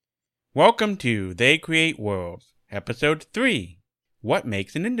Welcome to They Create Worlds, Episode 3, What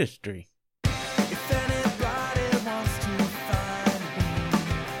Makes an Industry? If anybody wants to find me,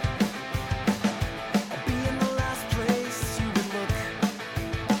 I'll be in the last place you would look.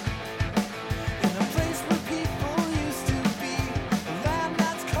 In a place where people used to be, a land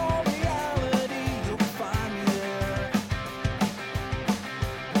that's called reality. You'll find me there.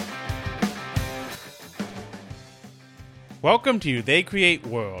 Welcome to They Create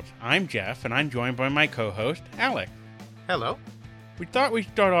Worlds. I'm Jeff, and I'm joined by my co-host, Alec. Hello. We thought we'd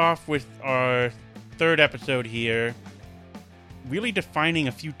start off with our third episode here, really defining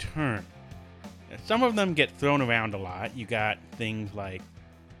a few terms. Some of them get thrown around a lot. You got things like,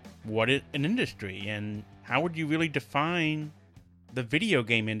 what is an industry, and how would you really define the video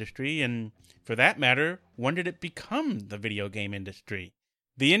game industry, and for that matter, when did it become the video game industry?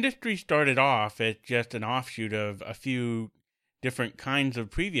 The industry started off as just an offshoot of a few different kinds of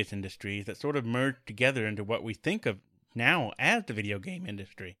previous industries that sort of merged together into what we think of now as the video game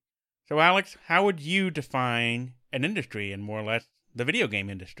industry. So Alex, how would you define an industry and more or less the video game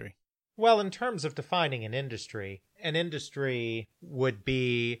industry? Well, in terms of defining an industry would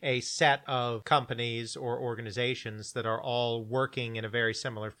be a set of companies or organizations that are all working in a very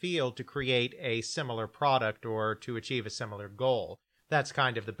similar field to create a similar product or to achieve a similar goal. That's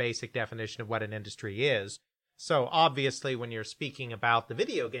kind of the basic definition of what an industry is. So obviously, when you're speaking about the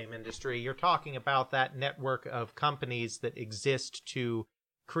video game industry, you're talking about that network of companies that exist to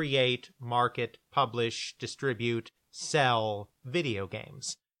create, market, publish, distribute, sell video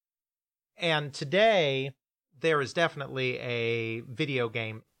games. And today, there is definitely a video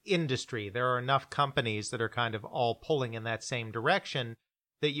game industry. There are enough companies that are kind of all pulling in that same direction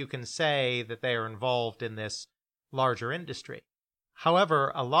that you can say that they are involved in this larger industry.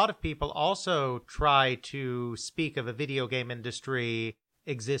 However, a lot of people also try to speak of a video game industry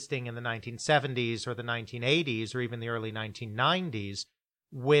existing in the 1970s or the 1980s or even the early 1990s,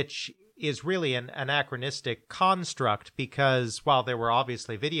 which is really an anachronistic construct because while there were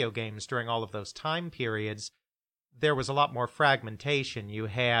obviously video games during all of those time periods, there was a lot more fragmentation. You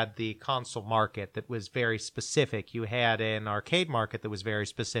had the console market that was very specific. You had an arcade market that was very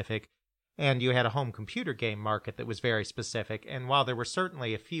specific. And you had a home computer game market that was very specific. And while there were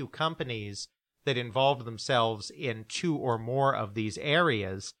certainly a few companies that involved themselves in two or more of these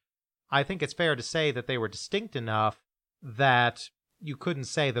areas, I think it's fair to say that they were distinct enough that you couldn't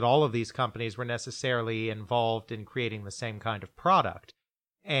say that all of these companies were necessarily involved in creating the same kind of product.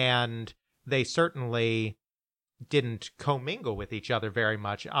 And they certainly didn't commingle with each other very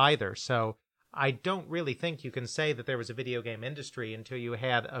much either. So I don't really think you can say that there was a video game industry until you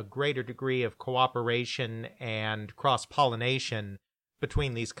had a greater degree of cooperation and cross-pollination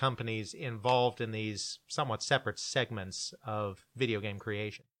between these companies involved in these somewhat separate segments of video game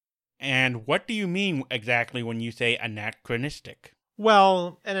creation. And what do you mean exactly when you say anachronistic?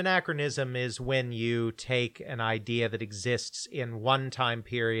 Well, an anachronism is when you take an idea that exists in one time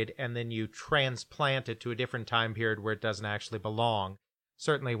period and then you transplant it to a different time period where it doesn't actually belong.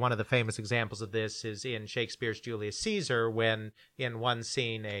 Certainly one of the famous examples of this is in Shakespeare's Julius Caesar, when in one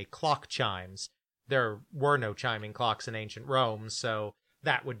scene a clock chimes. There were no chiming clocks in ancient Rome, so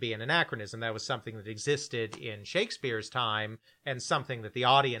that would be an anachronism. That was something that existed in Shakespeare's time and something that the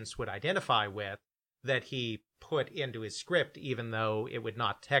audience would identify with, that he put into his script, even though it would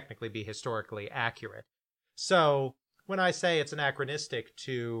not technically be historically accurate. So when I say it's anachronistic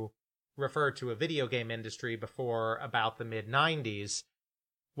to refer to a video game industry before about the mid-90s,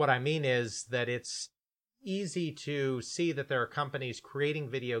 what I mean is that it's easy to see that there are companies creating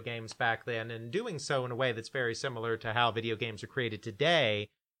video games back then and doing so in a way that's very similar to how video games are created today,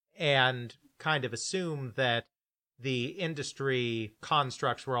 and kind of assume that the industry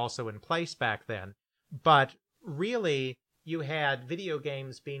constructs were also in place back then. But really, you had video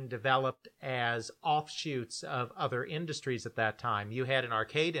games being developed as offshoots of other industries at that time. You had an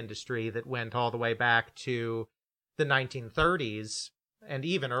arcade industry that went all the way back to the 1930s, and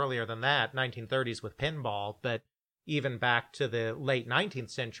even earlier than that, 1930s with pinball, but even back to the late 19th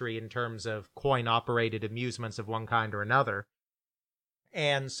century in terms of coin-operated amusements of one kind or another.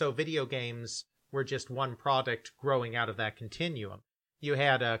 And so video games were just one product growing out of that continuum. You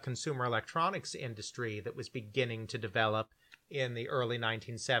had a consumer electronics industry that was beginning to develop in the early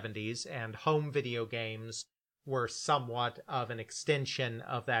 1970s, and home video games were somewhat of an extension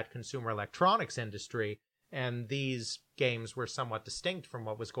of that consumer electronics industry. And these games were somewhat distinct from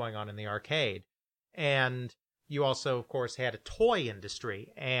what was going on in the arcade. And you also, of course, had a toy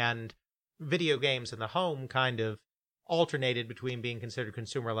industry, and video games in the home kind of alternated between being considered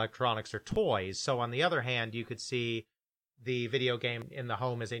consumer electronics or toys. So on the other hand, you could see the video game in the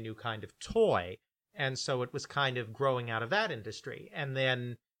home as a new kind of toy. And so it was kind of growing out of that industry. And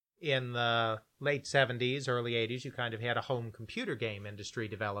then in the late 70s, early 80s, you kind of had a home computer game industry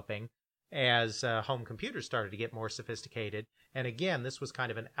developing as home computers started to get more sophisticated. And again, this was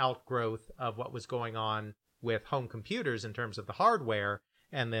kind of an outgrowth of what was going on with home computers in terms of the hardware,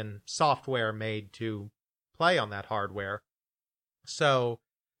 and then software made to play on that hardware. So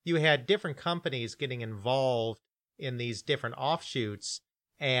you had different companies getting involved in these different offshoots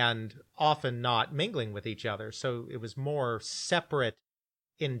and often not mingling with each other. So it was more separate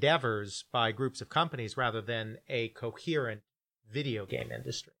endeavors by groups of companies rather than a coherent video game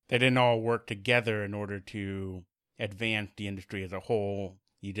industry. They didn't all work together in order to advance the industry as a whole.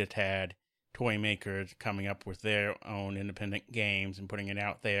 You just had toy makers coming up with their own independent games and putting it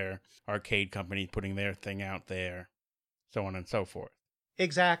out there, arcade companies putting their thing out there, so on and so forth.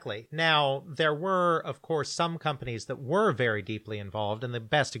 Exactly. Now, there were, of course, some companies that were very deeply involved, and the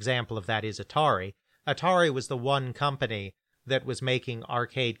best example of that is Atari. Atari was the one company that was making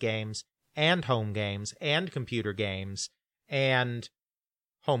arcade games and home games and computer games and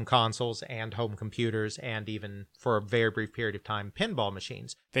home consoles and home computers and even, for a very brief period of time, pinball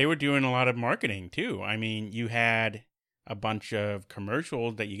machines. They were doing a lot of marketing, too. I mean, you had a bunch of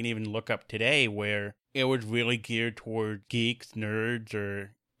commercials that you can even look up today where it was really geared toward geeks, nerds,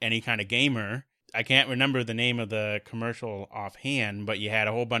 or any kind of gamer. I can't remember the name of the commercial offhand, but you had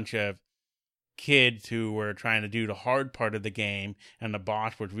a whole bunch of kids who were trying to do the hard part of the game, and the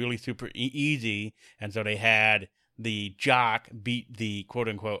boss was really super easy, and so they had the jock beat the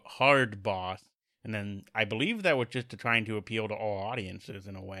quote-unquote hard boss, and then I believe that was just trying to appeal to all audiences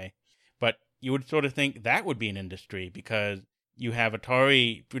in a way. But you would sort of think that would be an industry, because you have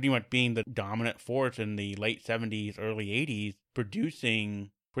Atari pretty much being the dominant force in the late 70s, early 80s,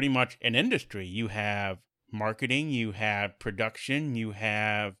 producing pretty much an industry. You have marketing, you have production, you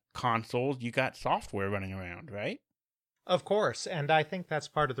have consoles, you got software running around, right? Of course, and I think that's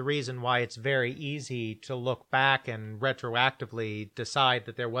part of the reason why it's very easy to look back and retroactively decide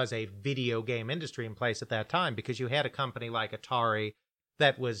that there was a video game industry in place at that time, because you had a company like Atari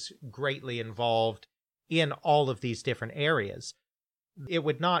that was greatly involved in all of these different areas. It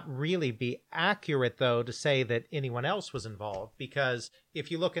would not really be accurate, though, to say that anyone else was involved, because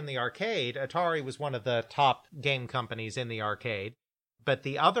if you look in the arcade, Atari was one of the top game companies in the arcade, but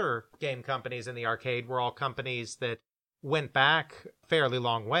the other game companies in the arcade were all companies that went back a fairly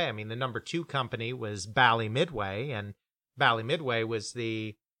long way. I mean, the number 2 company was Bally Midway, and Bally Midway was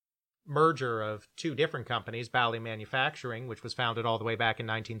the merger of 2 different companies, Bally Manufacturing, which was founded all the way back in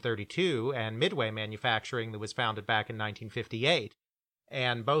 1932, and Midway Manufacturing, that was founded back in 1958.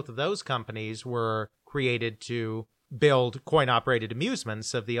 And both of those companies were created to build coin-operated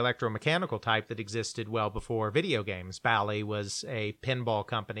amusements of the electromechanical type that existed well before video games. Bally was a pinball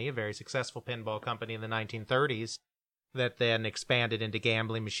company, a very successful pinball company in the 1930s, that then expanded into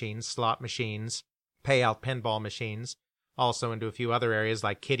gambling machines, slot machines, payout pinball machines, also into a few other areas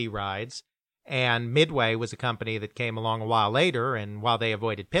like kiddie rides. And Midway was a company that came along a while later, and while they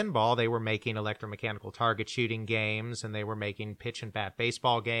avoided pinball, they were making electromechanical target shooting games, and they were making pitch and bat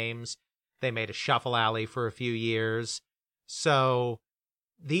baseball games. They made a shuffle alley for a few years. So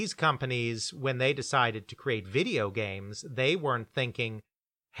these companies, when they decided to create video games, they weren't thinking,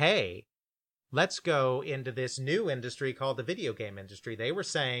 hey, let's go into this new industry called the video game industry. They were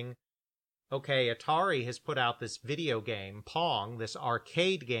saying, okay, Atari has put out this video game, Pong, this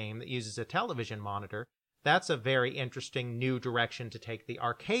arcade game that uses a television monitor. That's a very interesting new direction to take the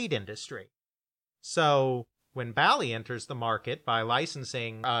arcade industry. So when Bally enters the market by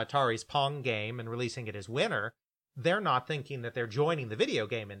licensing Atari's Pong game and releasing it as Winner, they're not thinking that they're joining the video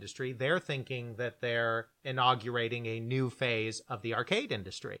game industry. They're thinking that they're inaugurating a new phase of the arcade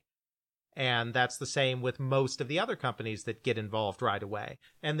industry. And that's the same with most of the other companies that get involved right away.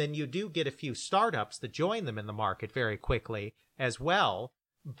 And then you do get a few startups that join them in the market very quickly as well.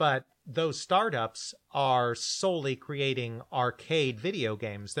 But those startups are solely creating arcade video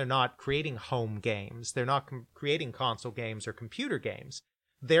games. They're not creating home games. They're not creating console games or computer games.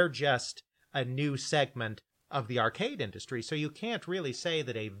 They're just a new segment of the arcade industry. So you can't really say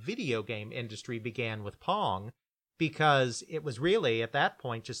that a video game industry began with Pong, because it was really, at that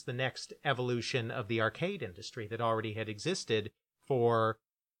point, just the next evolution of the arcade industry that already had existed for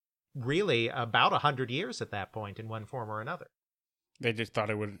really about 100 years at that point in one form or another. They just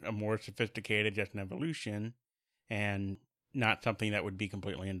thought it was a more sophisticated, just an evolution, and not something that would be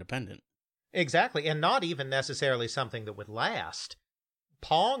completely independent. Exactly, and not even necessarily something that would last.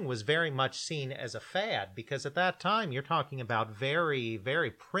 Pong was very much seen as a fad, because at that time you're talking about very, very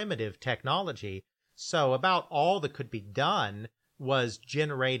primitive technology So about all that could be done was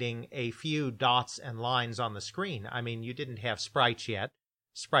generating a few dots and lines on the screen. I mean, you didn't have sprites yet.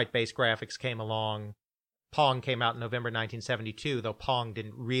 Sprite-based graphics came along. Pong came out in November 1972, though Pong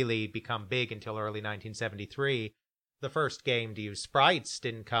didn't really become big until early 1973. The first game to use sprites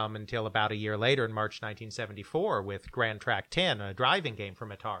didn't come until about a year later in March 1974 with Grand Track 10, a driving game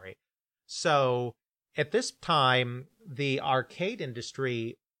from Atari. So at this time, the arcade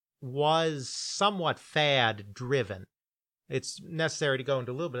industry was somewhat fad-driven. It's necessary to go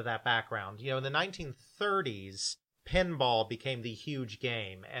into a little bit of that background. You know, in the 1930s, pinball became the huge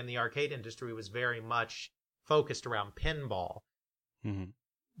game, and the arcade industry was very much focused around pinball. Mm-hmm.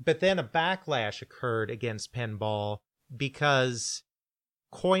 But then a backlash occurred against pinball because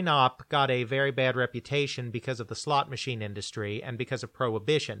coin-op got a very bad reputation because of the slot machine industry and because of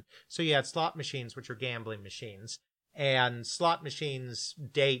prohibition. So you had slot machines, which are gambling machines, and slot machines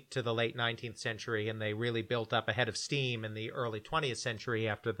date to the late 19th century, and they really built up ahead of steam in the early 20th century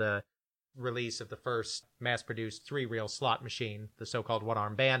after the release of the first mass-produced three-reel slot machine, the so-called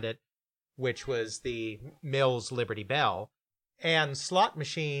one-arm bandit, which was the Mills Liberty Bell. And slot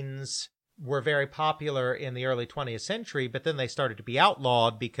machines were very popular in the early 20th century, but then they started to be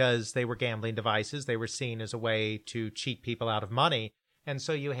outlawed because they were gambling devices. They were seen as a way to cheat people out of money. And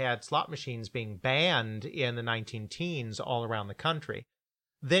so you had slot machines being banned in the 19-teens all around the country.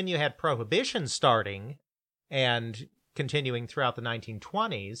 Then you had prohibition starting and continuing throughout the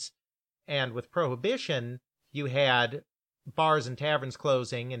 1920s. And with prohibition, you had bars and taverns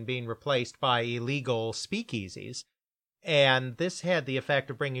closing and being replaced by illegal speakeasies. And this had the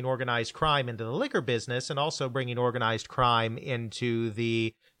effect of bringing organized crime into the liquor business and also bringing organized crime into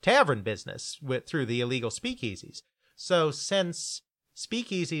the tavern business through the illegal speakeasies. So since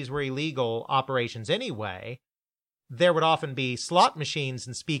speakeasies were illegal operations anyway, there would often be slot machines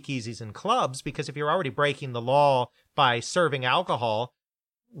and speakeasies and clubs, because if you're already breaking the law by serving alcohol,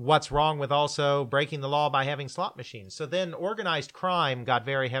 what's wrong with also breaking the law by having slot machines? So then organized crime got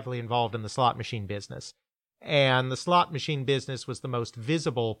very heavily involved in the slot machine business. And the slot machine business was the most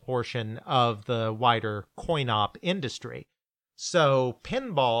visible portion of the wider coin-op industry. So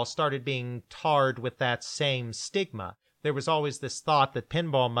pinball started being tarred with that same stigma. There was always this thought that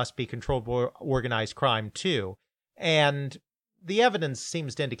pinball must be controlled by organized crime too. And the evidence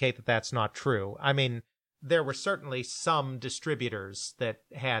seems to indicate that that's not true. I mean, there were certainly some distributors that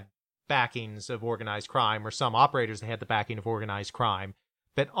had backings of organized crime, or some operators that had the backing of organized crime.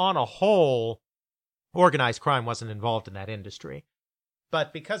 But on a whole, organized crime wasn't involved in that industry.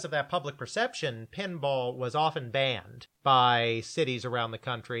 But because of that public perception, pinball was often banned by cities around the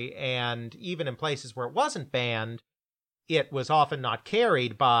country, and even in places where it wasn't banned, it was often not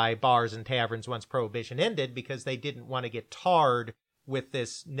carried by bars and taverns once prohibition ended, because they didn't want to get tarred with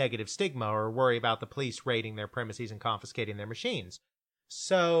this negative stigma or worry about the police raiding their premises and confiscating their machines.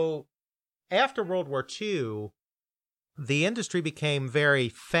 So after World War II, the industry became very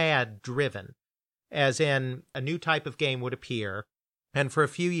fad-driven, as in a new type of game would appear, and for a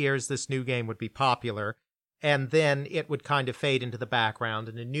few years this new game would be popular, and then it would kind of fade into the background,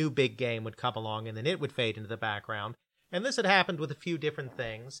 and a new big game would come along, and then it would fade into the background. And this had happened with a few different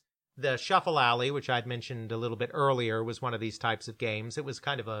things. The Shuffle Alley, which I'd mentioned a little bit earlier, was one of these types of games. It was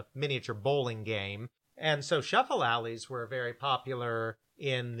kind of a miniature bowling game. And so Shuffle Alleys were very popular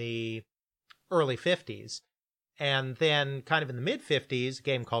in the early 50s. And then kind of in the mid-50s, a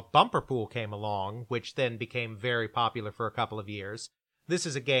game called Bumper Pool came along, which then became very popular for a couple of years. This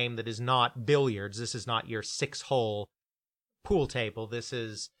is a game that is not billiards. This is not your 6-hole pool table. This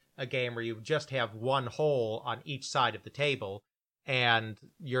is a game where you just have one hole on each side of the table, and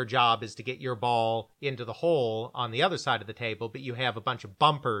your job is to get your ball into the hole on the other side of the table, but you have a bunch of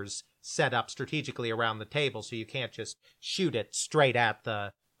bumpers set up strategically around the table, so you can't just shoot it straight at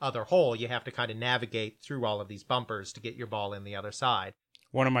the other hole. You have to kind of navigate through all of these bumpers to get your ball in the other side.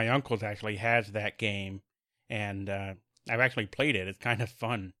 One of my uncles actually has that game, and I've actually played it. It's kind of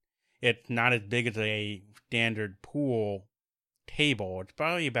fun. It's not as big as a standard pool table. It's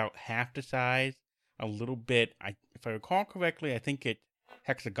probably about half the size, a little bit. If I recall correctly, I think it's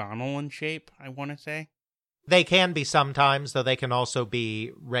hexagonal in shape, I want to say. They can be sometimes, though they can also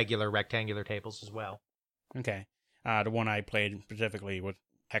be regular rectangular tables as well. Okay. The one I played specifically was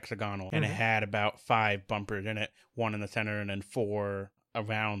hexagonal, and it had about 5 bumpers in it, 1 in the center and then 4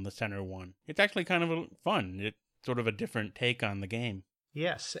 around the center one. It's actually kind of fun. It's sort of a different take on the game.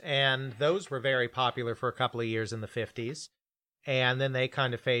 Yes, and those were very popular for a couple of years in the 50s. And then they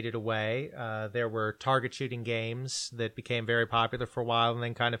kind of faded away. There were target shooting games that became very popular for a while and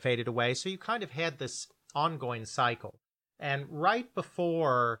then kind of faded away. So you kind of had this ongoing cycle. And right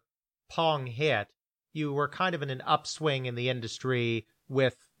before Pong hit, you were kind of in an upswing in the industry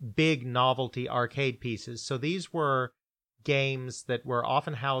with big novelty arcade pieces. So these were games that were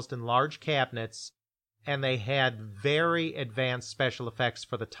often housed in large cabinets, and they had very advanced special effects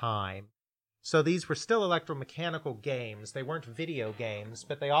for the time. So these were still electromechanical games. They weren't video games,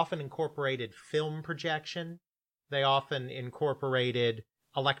 but they often incorporated film projection. They often incorporated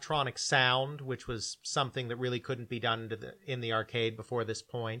electronic sound, which was something that really couldn't be done in the arcade before this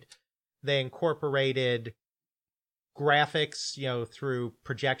point. They incorporated graphics, through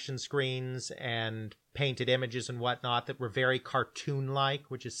projection screens and painted images and whatnot that were very cartoon-like,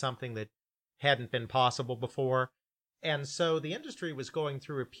 which is something that hadn't been possible before. And so the industry was going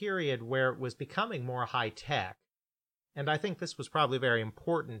through a period where it was becoming more high-tech. And I think this was probably very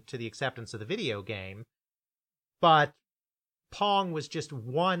important to the acceptance of the video game. But Pong was just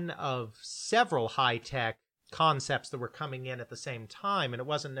one of several high-tech concepts that were coming in at the same time, and it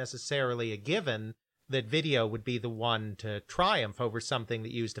wasn't necessarily a given that video would be the one to triumph over something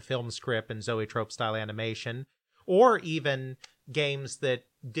that used a film script and zoetrope-style animation, or even games that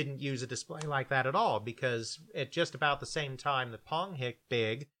didn't use a display like that at all, because at just about the same time that Pong hit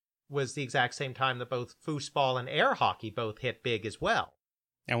big was the exact same time that both foosball and air hockey both hit big as well.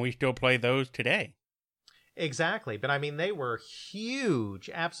 And we still play those today. Exactly. But I mean, they were huge,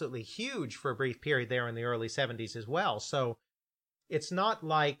 absolutely huge for a brief period there in the early 70s as well. So it's not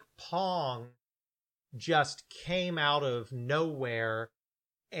like Pong just came out of nowhere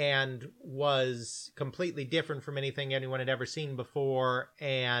and was completely different from anything anyone had ever seen before,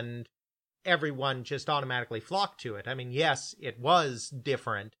 and everyone just automatically flocked to it. I mean, yes, it was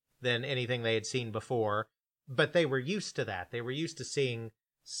different than anything they had seen before, but they were used to that. They were used to seeing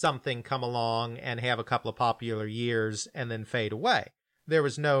something come along and have a couple of popular years and then fade away. There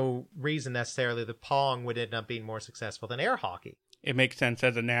was no reason necessarily that Pong would end up being more successful than air hockey. It makes sense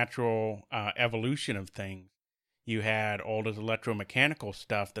as a natural evolution of things. You had all this electromechanical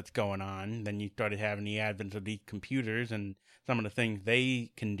stuff that's going on. Then you started having the advent of these computers and some of the things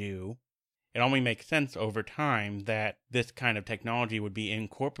they can do. It only makes sense over time that this kind of technology would be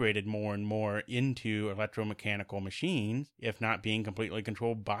incorporated more and more into electromechanical machines, if not being completely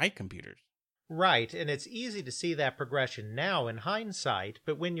controlled by computers. Right, and it's easy to see that progression now in hindsight,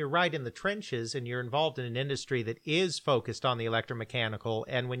 but when you're right in the trenches and you're involved in an industry that is focused on the electromechanical,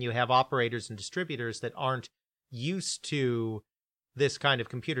 and when you have operators and distributors that aren't used to this kind of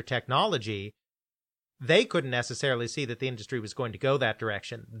computer technology, they couldn't necessarily see that the industry was going to go that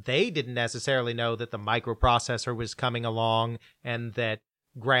direction. They didn't necessarily know that the microprocessor was coming along and that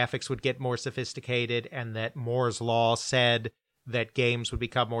graphics would get more sophisticated and that Moore's Law said that games would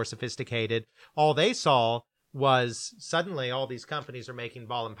become more sophisticated. All they saw was suddenly all these companies are making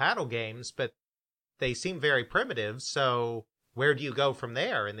ball and paddle games, but they seem very primitive, so where do you go from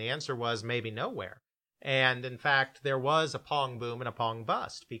there? And the answer was maybe nowhere. And in fact, there was a Pong boom and a Pong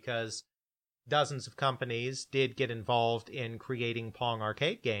bust, because dozens of companies did get involved in creating Pong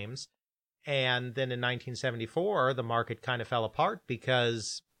arcade games. And then in 1974, the market kind of fell apart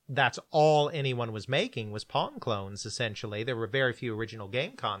because that's all anyone was making was Pong clones, essentially. There were very few original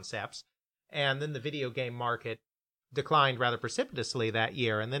game concepts. And then the video game market declined rather precipitously that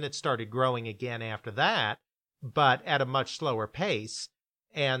year. And then it started growing again after that, but at a much slower pace.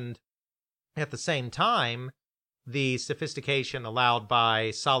 And at the same time, the sophistication allowed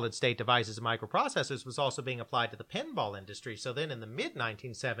by solid-state devices and microprocessors was also being applied to the pinball industry. So then in the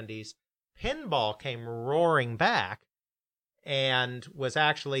mid-1970s, pinball came roaring back and was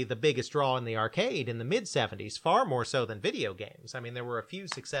actually the biggest draw in the arcade in the mid-70s, far more so than video games. I mean, there were a few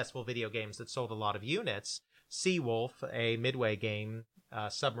successful video games that sold a lot of units. Seawolf, a Midway game,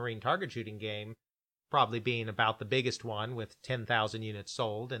 submarine target shooting game, probably being about the biggest one with 10,000 units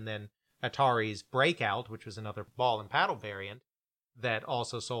sold, and then Atari's Breakout, which was another ball and paddle variant that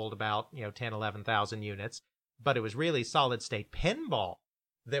also sold about 10, 11,000 units. But it was really solid-state pinball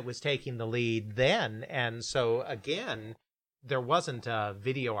that was taking the lead then. And so, again, there wasn't a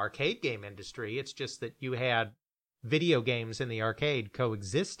video arcade game industry. It's just that you had video games in the arcade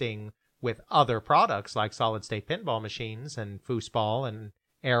coexisting with other products like solid-state pinball machines and foosball and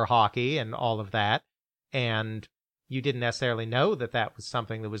air hockey and all of that. And you didn't necessarily know that that was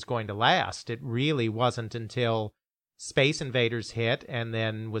something that was going to last. It really wasn't until Space Invaders hit and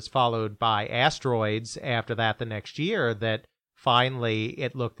then was followed by Asteroids after that the next year that finally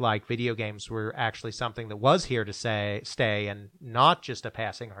it looked like video games were actually something that was here to stay and not just a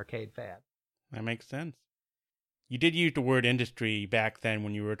passing arcade fad. That makes sense. You did use the word industry back then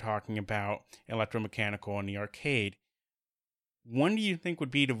when you were talking about electromechanical and the arcade. When do you think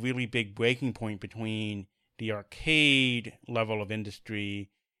would be the really big breaking point between the arcade level of industry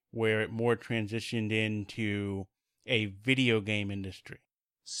where it more transitioned into a video game industry?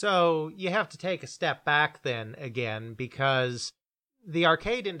 So you have to take a step back then again, because the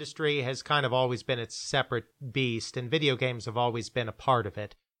arcade industry has kind of always been its separate beast, and video games have always been a part of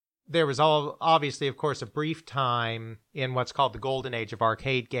it. There was obviously, of course, a brief time in what's called the golden age of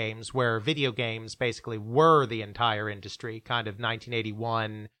arcade games, where video games basically were the entire industry, kind of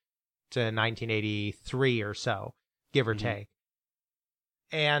 1981 to 1983 or so, give or take.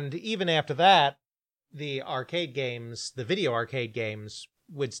 And even after that, the arcade games, the video arcade games,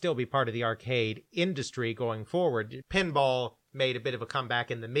 would still be part of the arcade industry going forward. Pinball made a bit of a comeback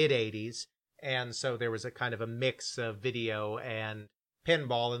in the mid-'80s, and so there was a kind of a mix of video and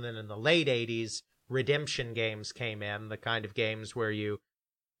pinball. And then in the late 80s, redemption games came in, the kind of games where you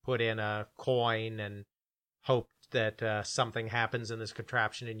put in a coin and hope that something happens in this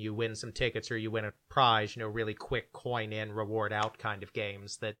contraption and you win some tickets or you win a prize, really quick coin in, reward out kind of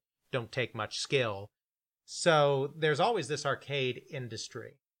games that don't take much skill. So there's always this arcade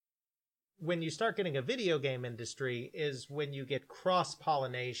industry. When you start getting a video game industry is when you get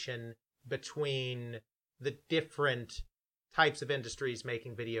cross-pollination between the different types of industries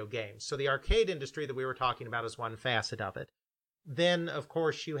making video games. So the arcade industry that we were talking about is one facet of it. Then, of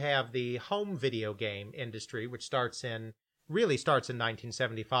course, you have the home video game industry, which starts in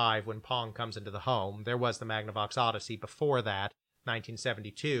 1975 when Pong comes into the home. There was the Magnavox Odyssey before that,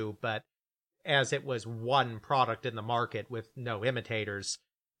 1972, but as it was one product in the market with no imitators,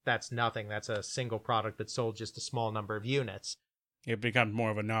 that's nothing. That's a single product that sold just a small number of units. It becomes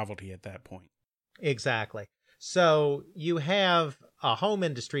more of a novelty at that point. Exactly. So you have a home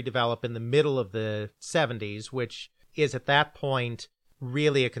industry develop in the middle of the 70s, which is at that point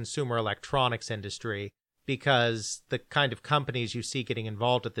really a consumer electronics industry, because the kind of companies you see getting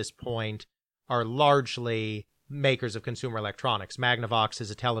involved at this point are largely makers of consumer electronics. Magnavox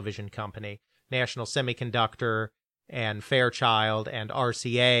is a television company. National Semiconductor and Fairchild and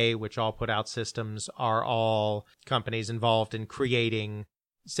RCA, which all put out systems, are all companies involved in creating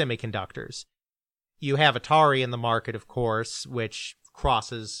semiconductors. You have Atari in the market, of course, which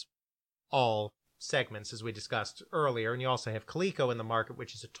crosses all segments, as we discussed earlier. And you also have Coleco in the market,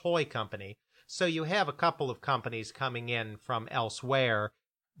 which is a toy company. So you have a couple of companies coming in from elsewhere.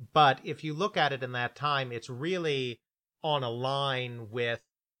 But if you look at it in that time, it's really on a line with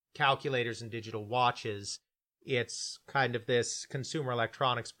calculators and digital watches. It's kind of this consumer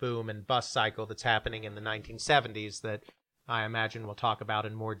electronics boom and bust cycle that's happening in the 1970s that I imagine we'll talk about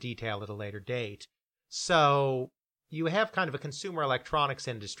in more detail at a later date. So you have kind of a consumer electronics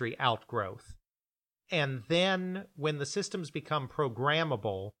industry outgrowth. And then when the systems become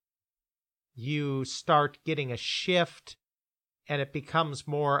programmable, you start getting a shift, and it becomes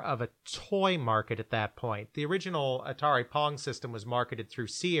more of a toy market at that point. The original Atari Pong system was marketed through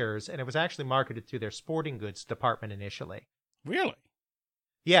Sears, and it was actually marketed through their sporting goods department initially. Really?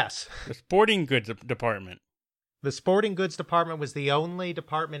 Yes. The sporting goods department. The sporting goods department was the only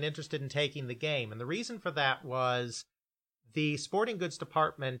department interested in taking the game. And the reason for that was the sporting goods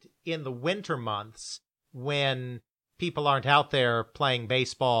department in the winter months, when people aren't out there playing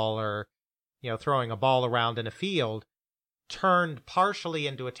baseball or, throwing a ball around in a field, turned partially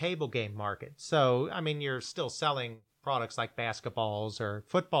into a table game market. So, you're still selling products like basketballs or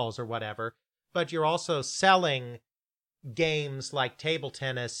footballs or whatever, but you're also selling games like table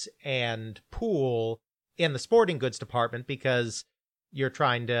tennis and pool in the sporting goods department, because you're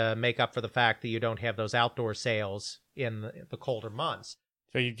trying to make up for the fact that you don't have those outdoor sales in the colder months.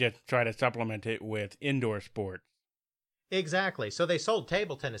 So you just try to supplement it with indoor sports. Exactly. So they sold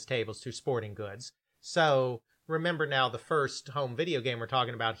table tennis tables through sporting goods. So remember now, the first home video game we're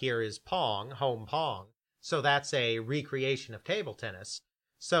talking about here is Pong, Home Pong. So that's a recreation of table tennis.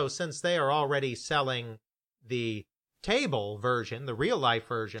 So since they are already selling the table version, the real-life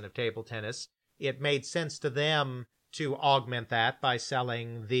version of table tennis, it made sense to them to augment that by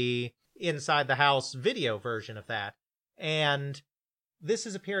selling the inside-the-house video version of that. And this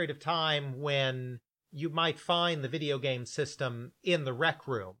is a period of time when you might find the video game system in the rec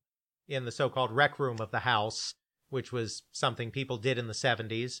room, in the so-called rec room of the house, which was something people did in the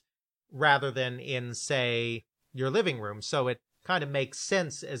 70s, rather than in, say, your living room. So it kind of makes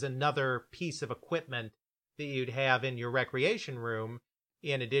sense as another piece of equipment that you'd have in your recreation room,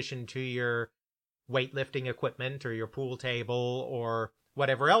 in addition to your weightlifting equipment or your pool table or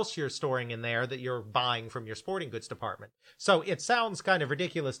whatever else you're storing in there that you're buying from your sporting goods department. So it sounds kind of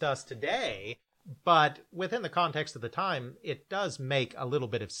ridiculous to us today, but within the context of the time, it does make a little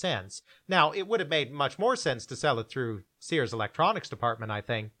bit of sense. Now, it would have made much more sense to sell it through Sears Electronics department, I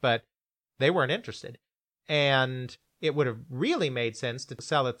think, but they weren't interested. And it would have really made sense to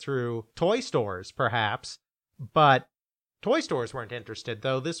sell it through toy stores, perhaps. But toy stores weren't interested,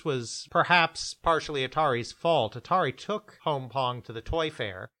 though this was perhaps partially Atari's fault. Atari took Home Pong to the Toy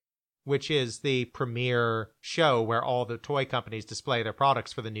Fair, which is the premier show where all the toy companies display their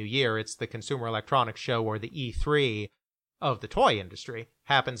products for the new year. It's the Consumer Electronics Show, or the E3 of the toy industry.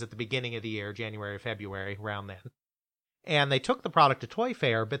 Happens at the beginning of the year, January, February, around then. And they took the product to Toy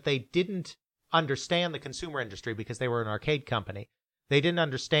Fair, but they didn't understand the consumer industry because they were an arcade company. They didn't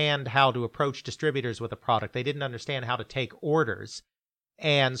understand how to approach distributors with a product. They didn't understand how to take orders.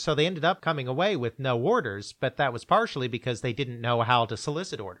 And so they ended up coming away with no orders, but that was partially because they didn't know how to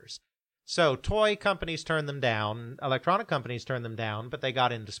solicit orders. So toy companies turned them down, electronic companies turned them down, but they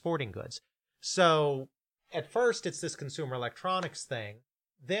got into sporting goods. So at first it's this consumer electronics thing.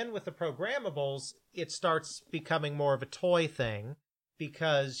 Then with the programmables, it starts becoming more of a toy thing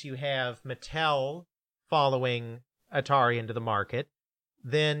because you have Mattel following Atari into the market.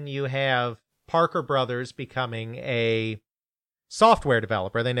 Then you have Parker Brothers becoming a software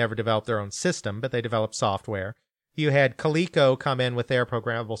developer. They never developed their own system, but they developed software. You had Coleco come in with their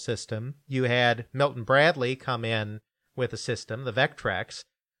programmable system. You had Milton Bradley come in with a system, the Vectrex.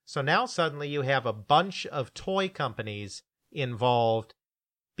 So now suddenly you have a bunch of toy companies involved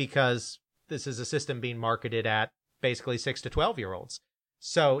because this is a system being marketed at basically 6 to 12-year-olds.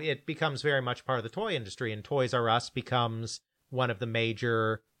 So it becomes very much part of the toy industry, and Toys R Us becomes one of the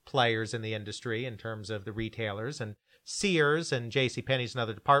major players in the industry in terms of the retailers, and Sears and JCPenney's and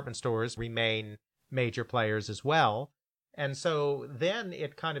other department stores remain major players as well. And so then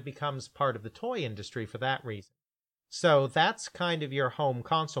it kind of becomes part of the toy industry for that reason. So that's kind of your home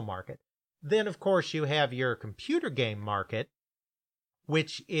console market. Then, of course, you have your computer game market,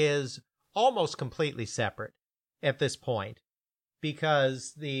 which is almost completely separate at this point,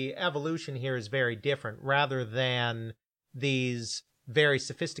 because the evolution here is very different. Rather than these very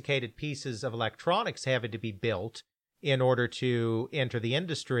sophisticated pieces of electronics having to be built in order to enter the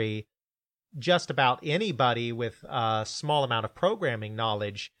industry, just about anybody with a small amount of programming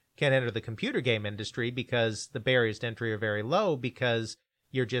knowledge can enter the computer game industry because the barriers to entry are very low, because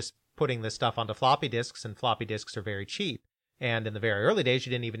you're just putting this stuff onto floppy disks, and floppy disks are very cheap. And in the very early days,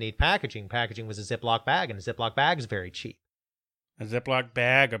 you didn't even need packaging. Packaging was a Ziploc bag, and a Ziploc bag is very cheap. A Ziploc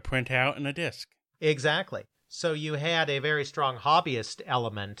bag, a printout, and a disc. Exactly. So you had a very strong hobbyist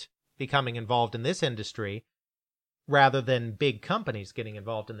element becoming involved in this industry rather than big companies getting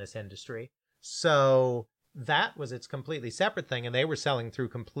involved in this industry. So that was its completely separate thing, and they were selling through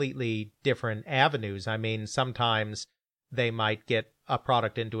completely different avenues. I mean, sometimes they might get a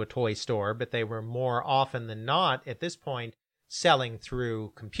product into a toy store, but they were more often than not at this point selling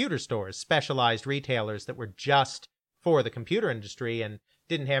through computer stores, specialized retailers that were just for the computer industry and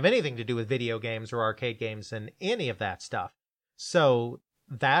didn't have anything to do with video games or arcade games and any of that stuff. So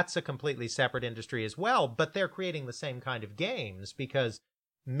that's a completely separate industry as well, but they're creating the same kind of games because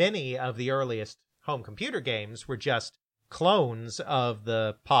many of the earliest home computer games were just clones of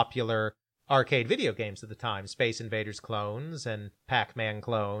the popular arcade video games at the time. Space Invaders clones and Pac-Man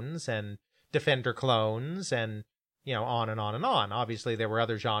clones and Defender clones and, you know, on and on and on. Obviously, there were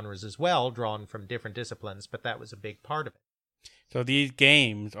other genres as well, drawn from different disciplines, but that was a big part of it. So these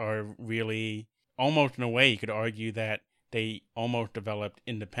games are really, almost in a way, you could argue that they almost developed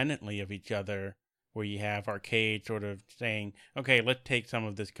independently of each other, where you have arcade sort of saying, okay, let's take some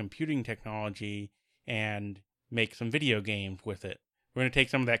of this computing technology and make some video games with it. We're going to take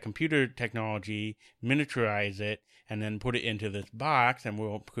some of that computer technology, miniaturize it, and then put it into this box, and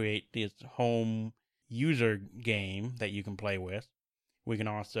we'll create this home user game that you can play with. We can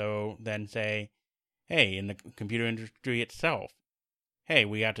also then say, hey, in the computer industry itself, hey,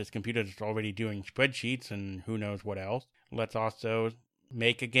 we got this computer that's already doing spreadsheets and who knows what else. Let's also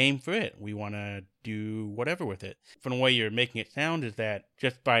make a game for it. We want to do whatever with it. From the way you're making it sound is that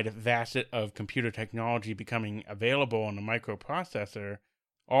just by the facet of computer technology becoming available on a microprocessor,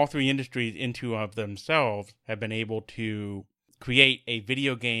 all three industries into of themselves have been able to create a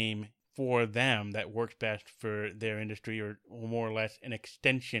video game for them that works best for their industry, or more or less an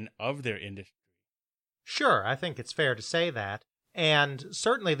extension of their industry. Sure, I think it's fair to say that. And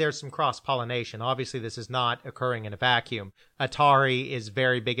certainly there's some cross-pollination. Obviously, this is not occurring in a vacuum. Atari is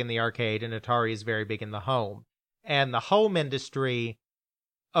very big in the arcade, and Atari is very big in the home. And the home industry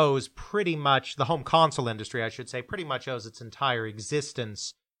owes pretty much, the home console industry, I should say, pretty much owes its entire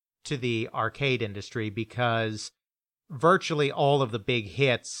existence to the arcade industry, because virtually all of the big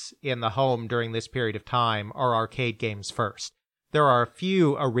hits in the home during this period of time are arcade games first. There are a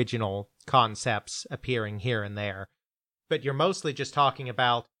few original concepts appearing here and there, but you're mostly just talking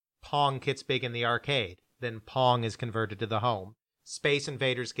about Pong gets big in the arcade. then Pong is converted to the home. Space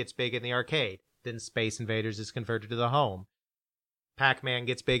Invaders gets big in the arcade, then Space Invaders is converted to the home. Pac-Man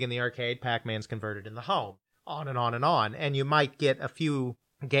gets big in the arcade, Pac-Man's converted in the home. On and on and on. And you might get a few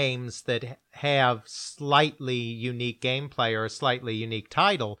games that have slightly unique gameplay or a slightly unique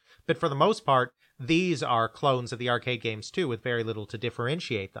title, but for the most part, these are clones of the arcade games too, with very little to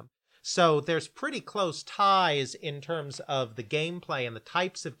differentiate them. So there's pretty close ties in terms of the gameplay and the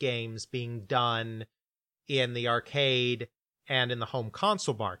types of games being done in the arcade and in the home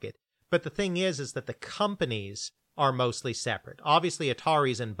console market. But the thing is that the companies are mostly separate. Obviously,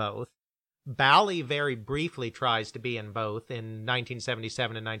 Atari's in both. Bally very briefly tries to be in both in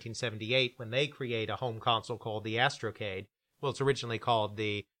 1977 and 1978 when they create a home console called the Astrocade. Well, it's originally called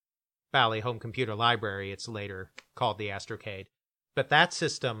the Bally Home Computer Library. It's later called the Astrocade. But that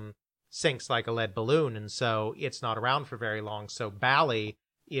system sinks like a lead balloon, and so it's not around for very long. So Bally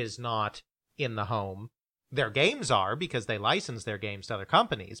is not in the home. Their games are, because they license their games to other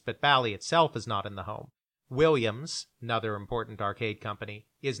companies, but Bally itself is not in the home. Williams, another important arcade company,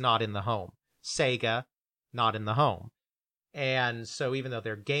 is not in the home. Sega, not in the home. And so even though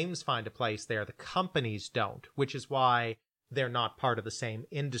their games find a place there, the companies don't, which is why they're not part of the same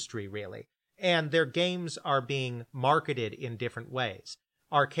industry, really. And their games are being marketed in different ways.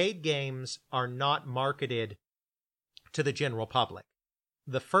 Arcade games are not marketed to the general public.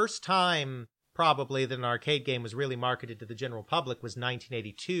 The first time, probably, that an arcade game was really marketed to the general public was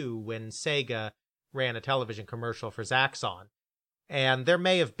 1982, when Sega ran a television commercial for Zaxxon. And there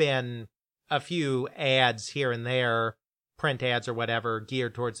may have been a few ads here and there, print ads or whatever,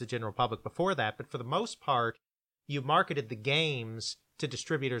 geared towards the general public before that, but for the most part, you marketed the games to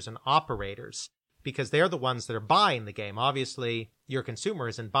distributors and operators, because they're the ones that are buying the game. Obviously, your consumer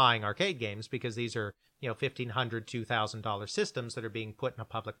isn't buying arcade games because these are, $1,500, $2,000 systems that are being put in a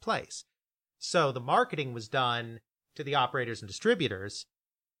public place. So the marketing was done to the operators and distributors.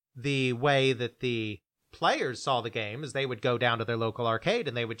 The way that the players saw the game is they would go down to their local arcade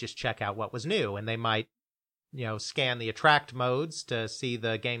and they would just check out what was new, and they might, scan the attract modes to see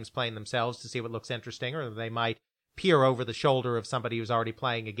the games playing themselves to see what looks interesting, or they might peer over the shoulder of somebody who's already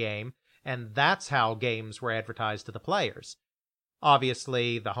playing a game, and that's how games were advertised to the players.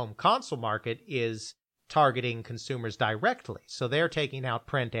 Obviously, the home console market is targeting consumers directly, so they're taking out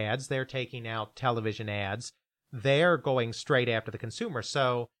print ads, they're taking out television ads, they're going straight after the consumer.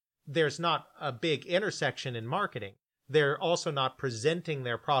 So there's not a big intersection in marketing. They're also not presenting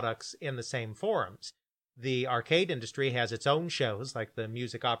their products in the same forums. The arcade industry has its own shows, like the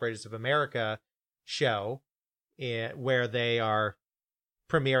Music Operators of America show, where they are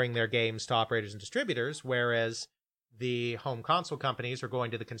premiering their games to operators and distributors, whereas the home console companies are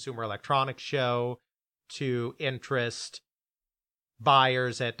going to the Consumer Electronics Show to interest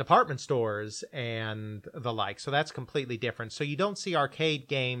buyers at department stores and the like. So that's completely different. So you don't see arcade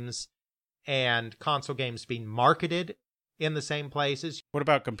games and console games being marketed in the same places. What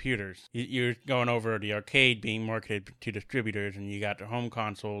about computers? You're going over the arcade being marketed to distributors, and you got the home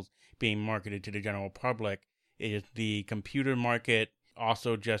consoles being marketed to the general public. Is the computer market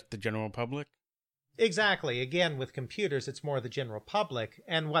also just the general public? Exactly. Again, with computers, it's more the general public.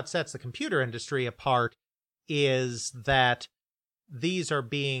 And what sets the computer industry apart is that these are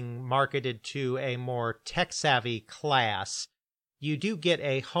being marketed to a more tech-savvy class. You do get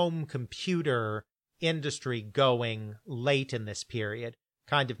a home computer industry going late in this period.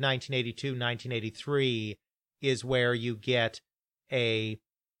 Kind of 1982, 1983 is where you get a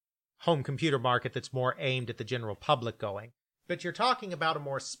home computer market that's more aimed at the general public going. But you're talking about a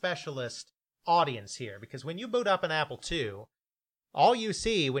more specialist audience here, because when you boot up an Apple II, all you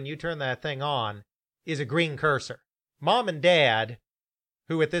see when you turn that thing on is a green cursor. Mom and Dad,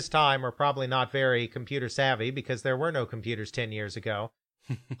 who at this time are probably not very computer savvy because there were no computers 10 years ago,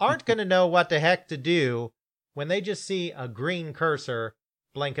 aren't going to know what the heck to do when they just see a green cursor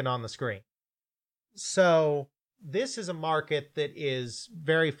blinking on the screen. So this is a market that is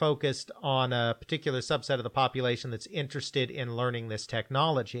very focused on a particular subset of the population that's interested in learning this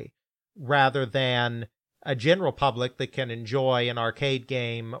technology, rather than a general public that can enjoy an arcade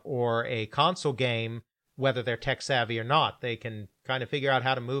game or a console game, whether they're tech savvy or not. They can kind of figure out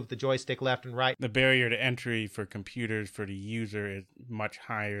how to move the joystick left and right. The barrier to entry for computers for the user is much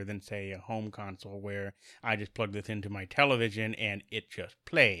higher than, say, a home console where I just plug this into my television and it just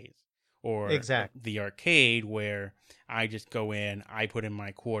plays. Or exactly. The arcade where I just go in, I put in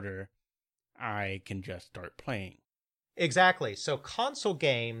my quarter, I can just start playing. Exactly. So console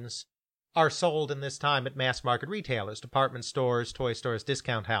games are sold in this time at mass market retailers, department stores, toy stores,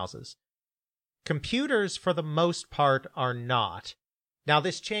 discount houses. Computers, for the most part, are not. Now,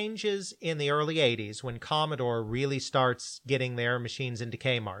 this changes in the early 80s when Commodore really starts getting their machines into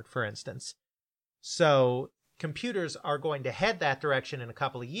Kmart, for instance. So computers are going to head that direction in a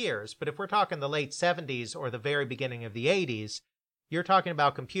couple of years. But if we're talking the late 70s or the very beginning of the 80s, you're talking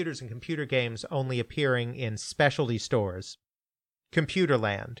about computers and computer games only appearing in specialty stores,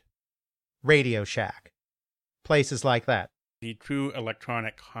 Computerland, Radio Shack, places like that. The true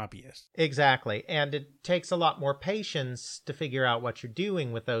electronic hobbyist. Exactly. And it takes a lot more patience to figure out what you're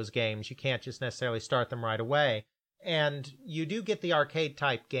doing with those games. You can't just necessarily start them right away. And you do get the arcade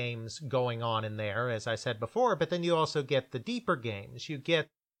type games going on in there, as I said before, but then you also get the deeper games. You get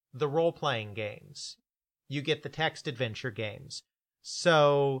the role-playing games. You get the text adventure games.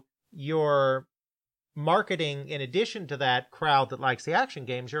 So you're marketing, in addition to that crowd that likes the action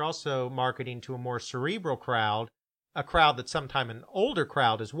games, you're also marketing to a more cerebral crowd, a crowd that's sometimes an older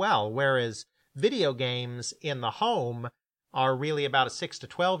crowd as well, whereas video games in the home are really about a 6 to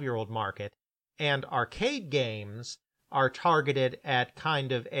 12-year-old market, and arcade games are targeted at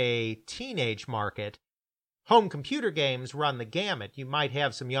kind of a teenage market. Home computer games run the gamut. You might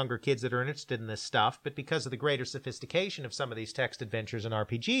have some younger kids that are interested in this stuff, but because of the greater sophistication of some of these text adventures and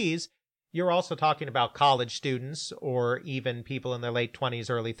RPGs, you're also talking about college students or even people in their late 20s,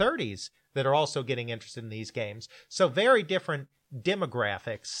 early 30s that are also getting interested in these games. So very different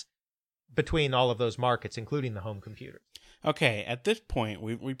demographics between all of those markets, including the home computers. Okay, at this point,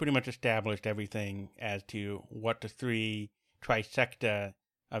 we pretty much established everything as to what the three trifecta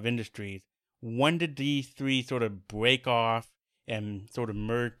of industries. When did these three sort of break off and sort of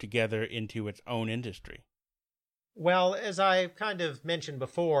merge together into its own industry? Well, as I kind of mentioned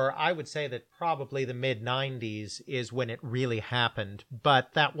before, I would say that probably the mid-90s is when it really happened,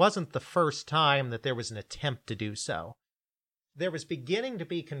 but that wasn't the first time that there was an attempt to do so. There was beginning to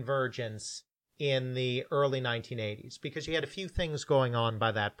be convergence in the early 1980s because you had a few things going on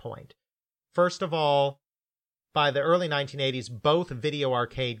by that point. First of all, by the early 1980s, both video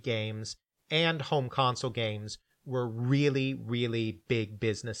arcade games and home console games were really, really big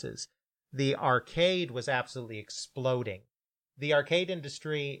businesses. The arcade was absolutely exploding. The arcade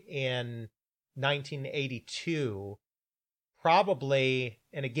industry in 1982 probably,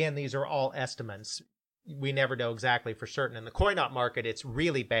 and again, these are all estimates, we never know exactly for certain. In the coin-op market, it's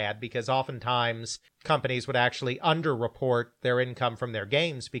really bad because oftentimes companies would actually underreport their income from their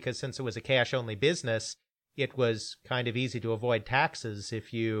games because since it was a cash-only business, it was kind of easy to avoid taxes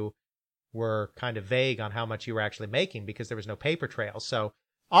if you were kind of vague on how much you were actually making because there was no paper trail. So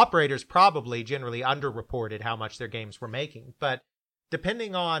operators probably generally underreported how much their games were making. But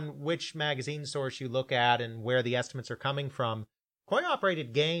depending on which magazine source you look at and where the estimates are coming from,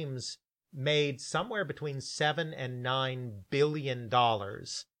 coin-operated games made somewhere between $7 and $9 billion in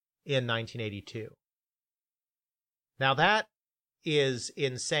 1982. Now that is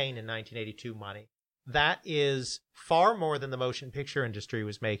insane in 1982 money. That is far more than the motion picture industry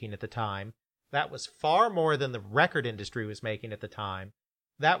was making at the time. That was far more than the record industry was making at the time.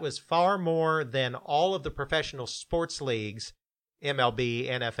 That was far more than all of the professional sports leagues, MLB,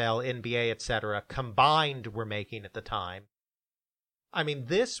 NFL, NBA, etc., combined were making at the time. I mean,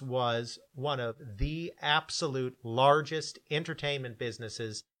 this was one of the absolute largest entertainment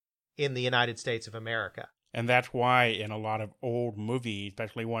businesses in the United States of America. And that's why in a lot of old movies,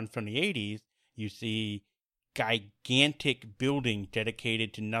 especially ones from the 80s, you see gigantic buildings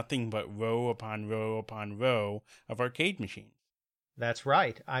dedicated to nothing but row upon row upon row of arcade machines. That's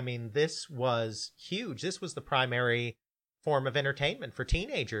right. I mean, this was huge. This was the primary form of entertainment for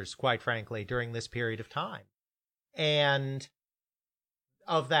teenagers, quite frankly, during this period of time. And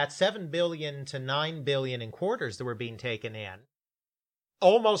of that $7 billion to $9 billion in quarters that were being taken in,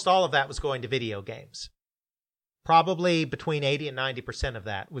 almost all of that was going to video games. Probably between 80 and 90% of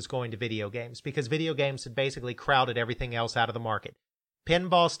that was going to video games because video games had basically crowded everything else out of the market.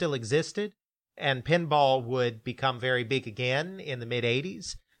 Pinball still existed, and pinball would become very big again in the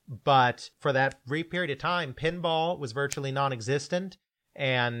mid-80s. But for that brief period of time, pinball was virtually non-existent,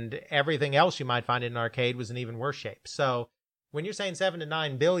 and everything else you might find in an arcade was in even worse shape. So when you're saying 7 to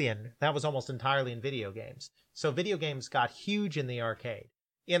 9 billion, that was almost entirely in video games. So video games got huge in the arcade.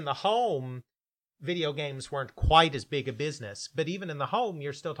 In the home, video games weren't quite as big a business, but even in the home,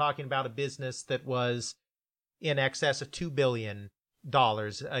 you're still talking about a business that was in excess of $2 billion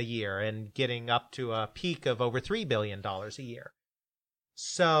a year and getting up to a peak of over $3 billion a year.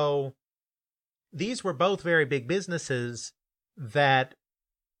 So these were both very big businesses that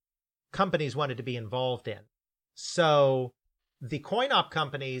companies wanted to be involved in. So the coin-op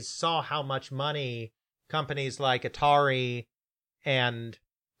companies saw how much money companies like Atari and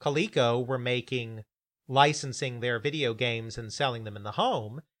Coleco were making licensing their video games and selling them in the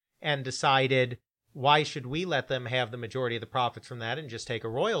home, and decided, why should we let them have the majority of the profits from that and just take a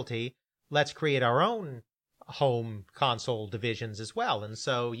royalty? Let's create our own home console divisions as well. And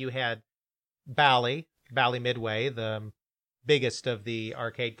so you had Bally Midway, the biggest of the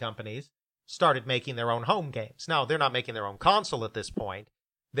arcade companies, started making their own home games. Now, they're not making their own console at this point.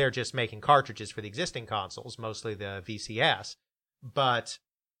 They're just making cartridges for the existing consoles, mostly the VCS. But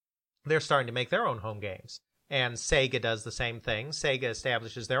they're starting to make their own home games. And Sega does the same thing. Sega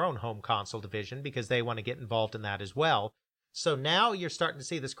establishes their own home console division because they want to get involved in that as well. So now you're starting to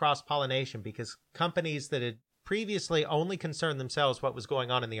see this cross-pollination, because companies that had previously only concerned themselves what was going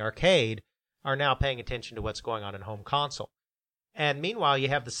on in the arcade are now paying attention to what's going on in home console. And meanwhile, you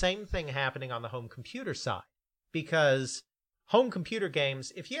have the same thing happening on the home computer side, because home computer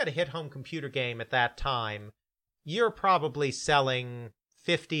games, if you had a hit home computer game at that time, you're probably selling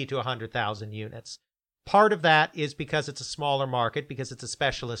 50 to 100,000 units. Part of that is because it's a smaller market, because it's a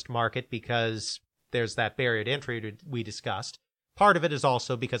specialist market, because there's that barrier to entry we discussed. Part of it is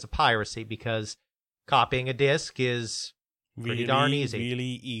also because of piracy, because copying a disc is pretty darn easy.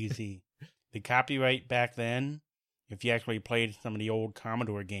 Really easy. The copyright back then, if you actually played some of the old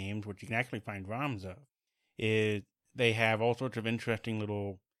Commodore games, which you can actually find ROMs of, is they have all sorts of interesting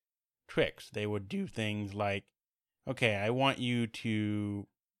little tricks. They would do things like, okay, I want you to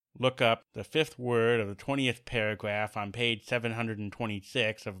look up the fifth word of the 20th paragraph on page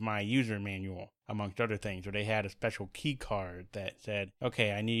 726 of my user manual, amongst other things. Or they had a special key card that said,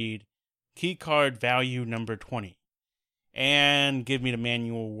 okay, I need key card value number 20, and give me the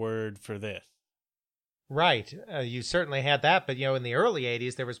manual word for this. Right. You certainly had that, but in the early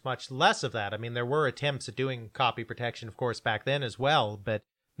 80s, there was much less of that. I mean, there were attempts at doing copy protection, of course, back then as well, but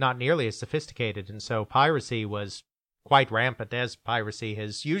not nearly as sophisticated. And so piracy was quite rampant, as piracy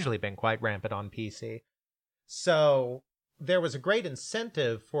has usually been quite rampant on PC. So there was a great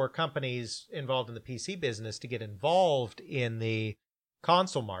incentive for companies involved in the PC business to get involved in the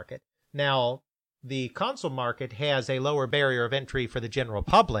console market. Now, the console market has a lower barrier of entry for the general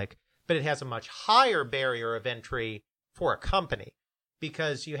public, but it has a much higher barrier of entry for a company,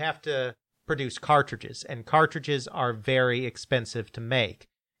 because you have to produce cartridges, and cartridges are very expensive to make.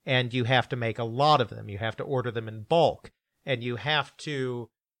 And you have to make a lot of them. You have to order them in bulk. And you have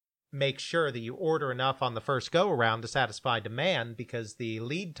to make sure that you order enough on the first go-around to satisfy demand, because the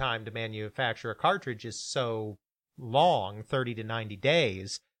lead time to manufacture a cartridge is so long, 30 to 90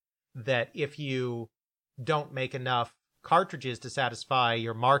 days, that if you don't make enough cartridges to satisfy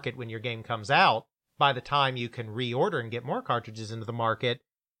your market when your game comes out, by the time you can reorder and get more cartridges into the market,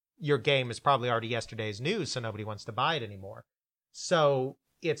 your game is probably already yesterday's news, so nobody wants to buy it anymore. So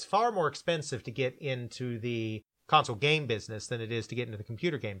it's far more expensive to get into the console game business than it is to get into the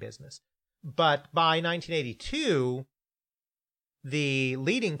computer game business. But by 1982, the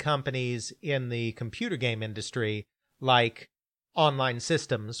leading companies in the computer game industry, like Online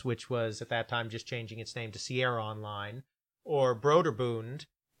Systems, which was at that time just changing its name to Sierra Online, or Broderbund,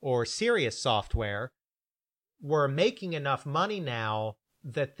 or Sirius Software, were making enough money now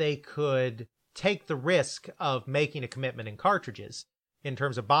that they could take the risk of making a commitment in cartridges, in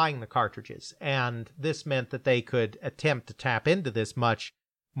terms of buying the cartridges. And this meant that they could attempt to tap into this much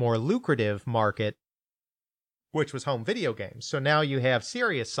more lucrative market, which was home video games. So now you have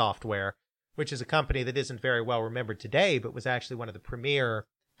Sirius Software, which is a company that isn't very well remembered today, but was actually one of the premier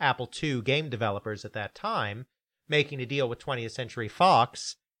Apple II game developers at that time, making a deal with 20th Century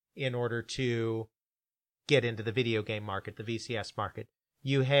Fox in order to get into the video game market, the VCS market.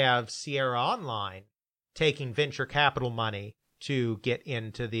 You have Sierra Online taking venture capital money to get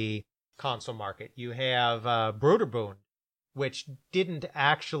into the console market. You have Broderbund, which didn't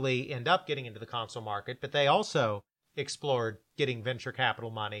actually end up getting into the console market, but they also explored getting venture capital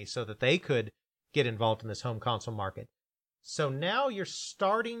money so that they could get involved in this home console market. So now you're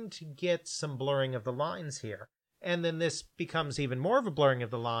starting to get some blurring of the lines here. And then this becomes even more of a blurring of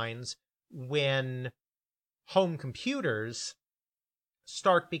the lines when home computers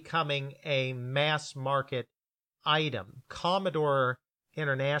start becoming a mass market item. Commodore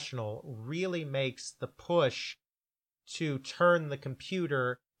International really makes the push to turn the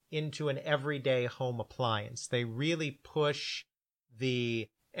computer into an everyday home appliance. They really push the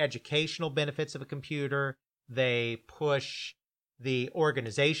educational benefits of a computer. They push the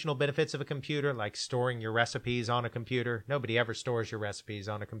organizational benefits of a computer, like storing your recipes on a computer. Nobody ever stores your recipes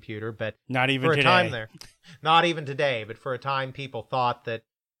on a computer, but not even for a today. time there, not even today, but for a time people thought that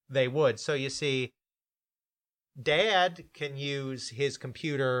they would. So you see, Dad can use his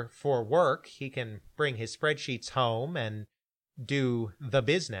computer for work. He can bring his spreadsheets home and do the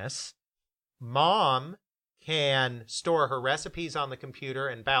business. Mom can store her recipes on the computer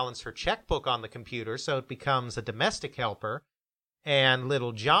and balance her checkbook on the computer, so it becomes a domestic helper. And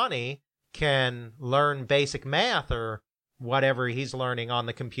little Johnny can learn basic math or whatever he's learning on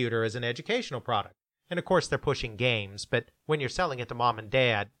the computer as an educational product. And of course, they're pushing games, but when you're selling it to mom and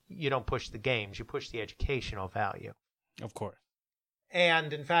dad, you don't push the games, you push the educational value. Of course.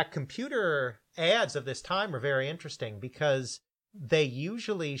 And in fact, computer ads of this time are very interesting because they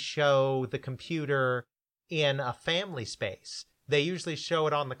usually show the computer in a family space. They usually show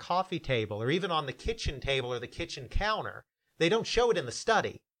it on the coffee table or even on the kitchen table or the kitchen counter. They don't show it in the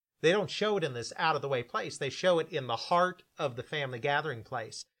study. They don't show it in this out-of-the-way place. They show it in the heart of the family gathering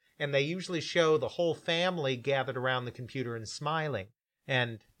place. And they usually show the whole family gathered around the computer and smiling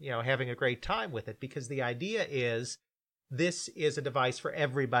and, having a great time with it, because the idea is this is a device for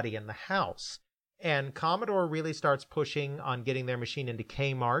everybody in the house. And Commodore really starts pushing on getting their machine into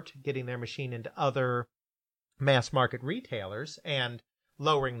Kmart, getting their machine into other mass market retailers, and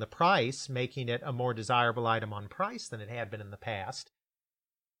lowering the price, making it a more desirable item on price than it had been in the past.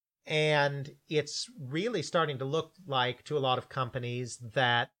 And it's really starting to look like, to a lot of companies,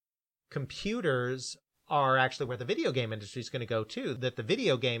 that computers are actually where the video game industry is going to go too, that the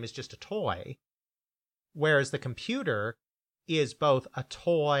video game is just a toy, whereas the computer is both a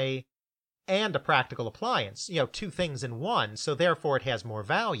toy and a practical appliance, two things in one, so therefore it has more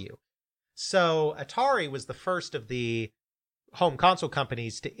value. So Atari was the first of the home console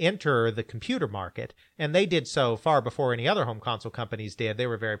companies to enter the computer market, and they did so far before any other home console companies did. They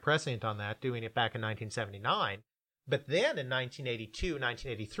were very prescient on that, doing it back in 1979. But then in 1982,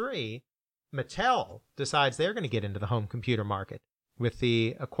 1983, Mattel decides they're going to get into the home computer market with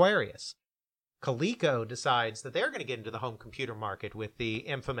the Aquarius. Coleco decides that they're going to get into the home computer market with the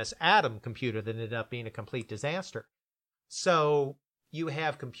infamous Atom computer that ended up being a complete disaster. So you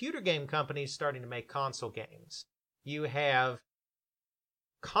have computer game companies starting to make console games. You have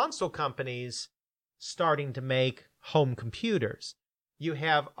console companies starting to make home computers. You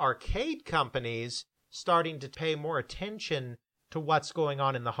have arcade companies starting to pay more attention to what's going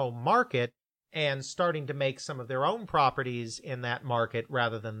on in the home market and starting to make some of their own properties in that market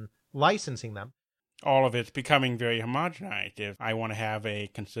rather than licensing them. All of it's becoming very homogenized. If I want to have a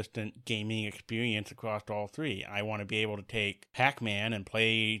consistent gaming experience across all three, I want to be able to take Pac-Man and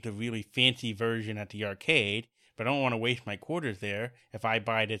play the really fancy version at the arcade, but I don't want to waste my quarters there. If I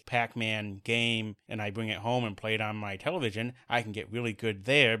buy this Pac-Man game and I bring it home and play it on my television, I can get really good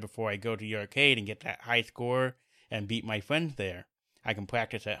there before I go to the arcade and get that high score and beat my friends there. I can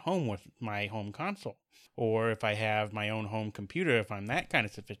practice at home with my home console. Or if I have my own home computer, if I'm that kind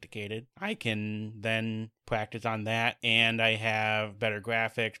of sophisticated, I can then practice on that, and I have better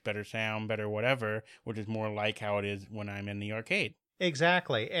graphics, better sound, better whatever, which is more like how it is when I'm in the arcade.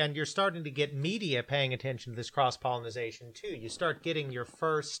 Exactly. And you're starting to get media paying attention to this cross-pollinization too. You start getting your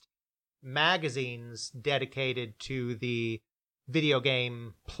first magazines dedicated to the video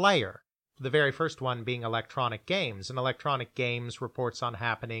game player. The very first one being Electronic Games. And Electronic Games reports on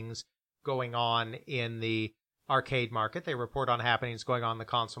happenings going on in the arcade market. They report on happenings going on in the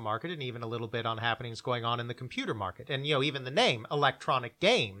console market, and even a little bit on happenings going on in the computer market. And, even the name Electronic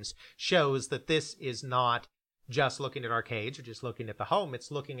Games shows that this is not just looking at arcades or just looking at the home. It's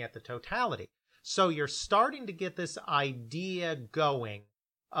looking at the totality. So you're starting to get this idea going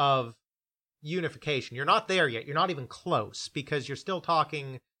of unification. You're not there yet. You're not even close, because you're still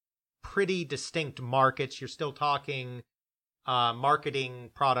talking pretty distinct markets. You're still talking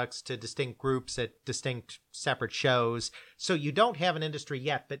marketing products to distinct groups at distinct separate shows. So you don't have an industry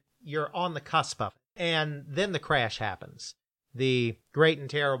yet, but you're on the cusp of it. And then the crash happens. The great and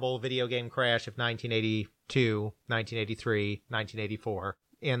terrible video game crash of 1982, 1983, 1984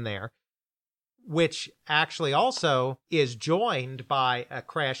 in there, which actually also is joined by a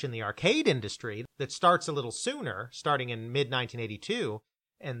crash in the arcade industry that starts a little sooner, starting in mid-1982.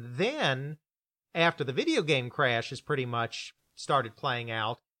 And then, after the video game crash has pretty much started playing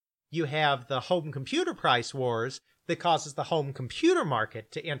out, you have the home computer price wars that causes the home computer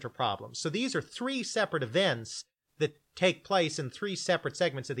market to enter problems. So these are three separate events that take place in three separate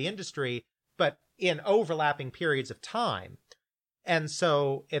segments of the industry, but in overlapping periods of time. And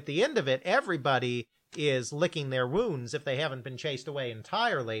so, at the end of it, everybody is licking their wounds if they haven't been chased away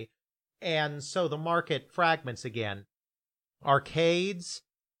entirely. And so the market fragments again. Arcades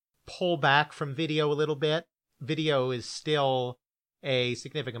pull back from video a little bit. Video is still a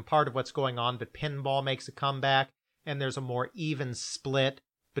significant part of what's going on, but pinball makes a comeback, and there's a more even split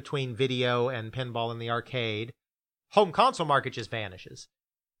between video and pinball in the arcade. Home console market just vanishes.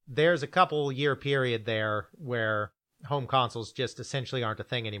 There's a couple year period there where home consoles just essentially aren't a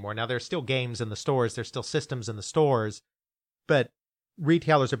thing anymore. Now, there's still games in the stores, there's still systems in the stores, but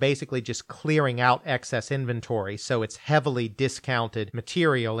retailers are basically just clearing out excess inventory, so it's heavily discounted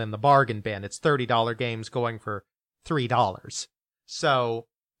material in the bargain bin. It's $30 games going for $3. So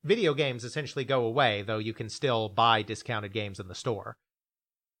video games essentially go away, though you can still buy discounted games in the store.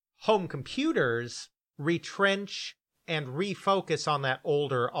 Home computers retrench and refocus on that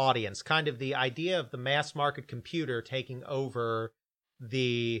older audience, kind of the idea of the mass market computer taking over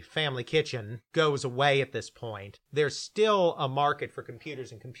the family kitchen goes away at this point. There's still a market for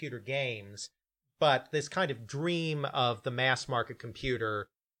computers and computer games, but this kind of dream of the mass market computer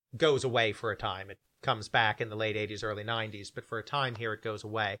goes away for a time. It comes back in the late 80s, early 90s, but for a time here it goes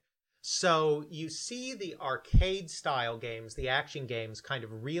away. So you see the arcade-style games, the action games, kind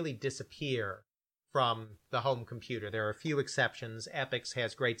of really disappear from the home computer. There are a few exceptions. Epix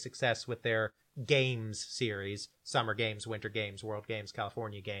has great success with their games series, Summer Games, Winter Games, World Games,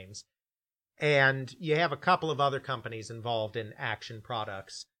 California Games. And you have a couple of other companies involved in action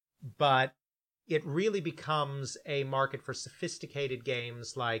products, but it really becomes a market for sophisticated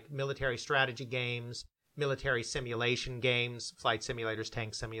games like military strategy games, military simulation games, flight simulators,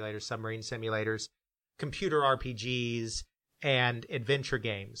 tank simulators, submarine simulators, computer RPGs, and adventure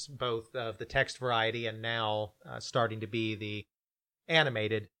games, both of the text variety and now starting to be the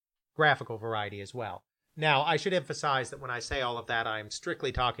animated graphical variety as well. Now, I should emphasize that when I say all of that, I'm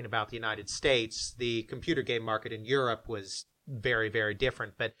strictly talking about the United States. The computer game market in Europe was very, very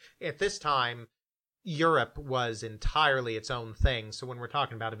different, but at this time, Europe was entirely its own thing. So when we're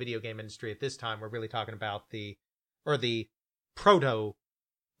talking about a video game industry at this time, we're really talking about the proto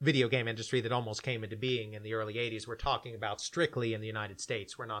video game industry that almost came into being in the early 80s. We're talking about strictly in the United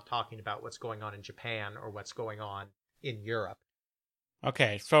States. We're not talking about what's going on in Japan or what's going on in Europe.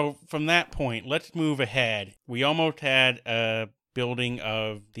 Okay, so from that point, let's move ahead. We almost had a building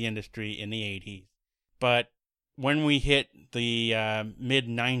of the industry in the 80s, but when we hit the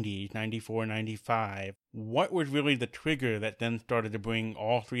mid-90s, 94, 95, what was really the trigger that then started to bring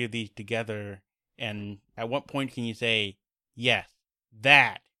all three of these together? And at what point can you say, yes,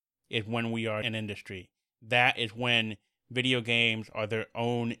 that is when we are an industry? That is when video games are their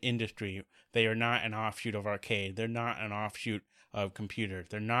own industry. They are not an offshoot of arcade. They're not an offshoot of computers.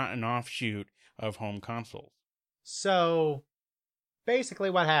 They're not an offshoot of home consoles. So basically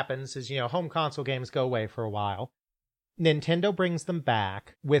what happens is, home console games go away for a while. Nintendo brings them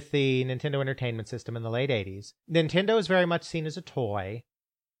back with the Nintendo Entertainment System in the late 80s. Nintendo is very much seen as a toy,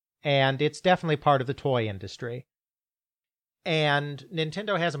 and it's definitely part of the toy industry. And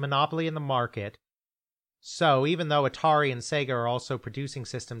Nintendo has a monopoly in the market, so even though Atari and Sega are also producing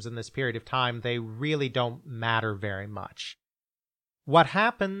systems in this period of time, they really don't matter very much. What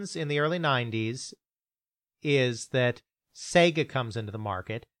happens in the early 90s is that Sega comes into the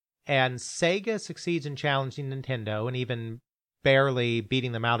market, and Sega succeeds in challenging Nintendo and even barely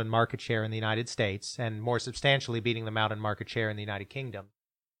beating them out in market share in the United States, and more substantially beating them out in market share in the United Kingdom.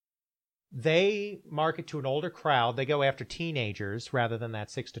 They market to an older crowd. They go after teenagers rather than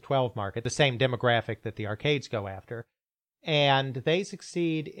that 6 to 12 market, the same demographic that the arcades go after. And they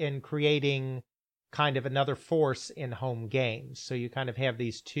succeed in creating kind of another force in home games. So you kind of have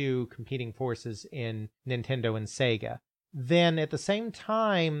these two competing forces in Nintendo and Sega. Then at the same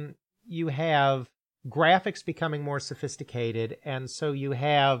time, you have graphics becoming more sophisticated, and so you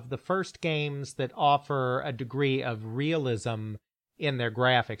have the first games that offer a degree of realism in their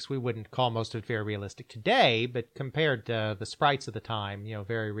graphics. We wouldn't call most of it very realistic today, but compared to the sprites of the time,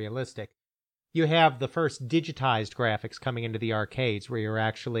 very realistic. You have the first digitized graphics coming into the arcades, where you're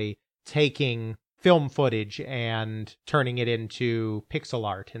actually taking film footage and turning it into pixel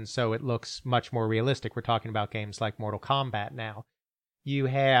art, and so it looks much more realistic. We're talking about games like Mortal Kombat now. You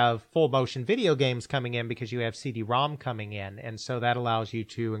have full motion video games coming in because you have CD-ROM coming in, and so that allows you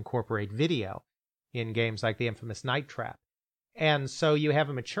to incorporate video in games like the infamous Night Trap. And so you have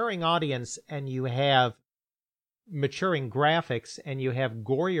a maturing audience, and you have maturing graphics, and you have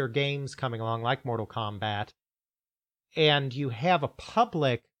gorier games coming along like Mortal Kombat, and you have a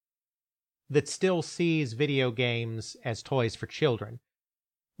public that still sees video games as toys for children,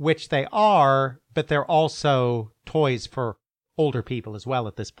 which they are, but they're also toys for older people as well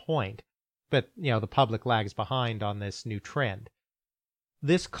at this point. But, the public lags behind on this new trend.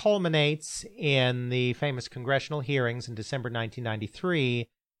 This culminates in the famous congressional hearings in December 1993,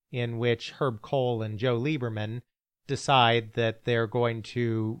 in which Herb Kohl and Joe Lieberman decide that they're going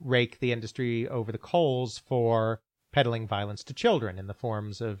to rake the industry over the coals for peddling violence to children in the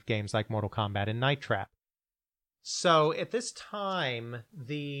forms of games like Mortal Kombat and Night Trap. So at this time,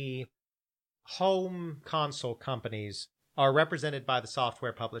 the home console companies are represented by the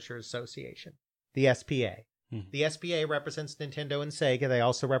Software Publishers Association, the SPA. The SPA represents Nintendo and Sega. They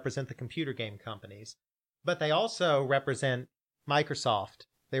also represent the computer game companies. But they also represent Microsoft.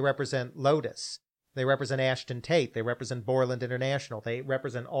 They represent Lotus. They represent Ashton Tate. They represent Borland International. They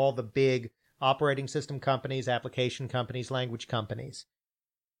represent all the big operating system companies, application companies, language companies.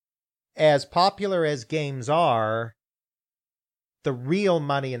 As popular as games are, the real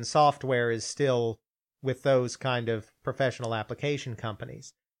money in software is still with those kind of professional application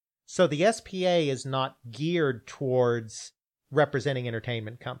companies. So the SPA is not geared towards representing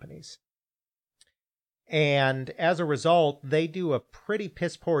entertainment companies. And as a result, they do a pretty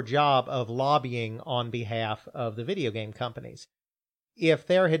piss-poor job of lobbying on behalf of the video game companies. If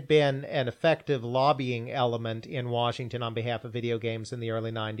there had been an effective lobbying element in Washington on behalf of video games in the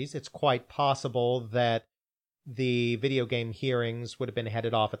early 90s, it's quite possible that the video game hearings would have been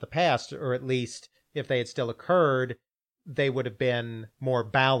headed off at the pass, or at least if they had still occurred, they would have been more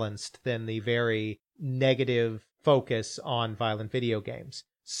balanced than the very negative focus on violent video games.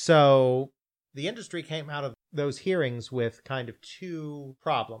 So the industry came out of those hearings with kind of two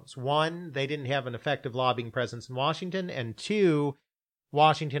problems. One, they didn't have an effective lobbying presence in Washington, and two,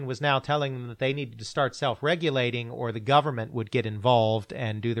 Washington was now telling them that they needed to start self-regulating or the government would get involved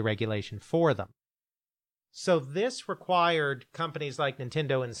and do the regulation for them. So this required companies like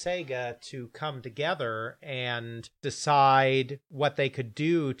Nintendo and Sega to come together and decide what they could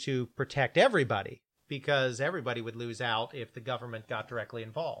do to protect everybody, because everybody would lose out if the government got directly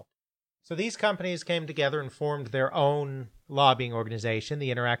involved. So these companies came together and formed their own lobbying organization,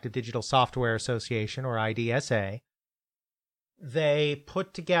 the Interactive Digital Software Association, or IDSA. They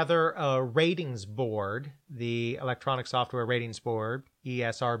put together a ratings board, the Electronic Software Ratings Board,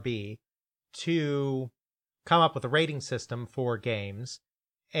 ESRB, to come up with a rating system for games,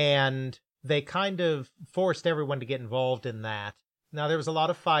 and they kind of forced everyone to get involved in that. Now, there was a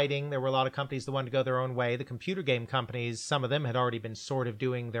lot of fighting. There were a lot of companies that wanted to go their own way. The computer game companies, some of them had already been sort of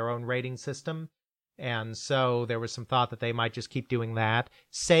doing their own rating system, and so there was some thought that they might just keep doing that.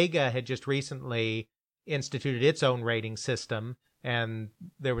 Sega had just recently instituted its own rating system, and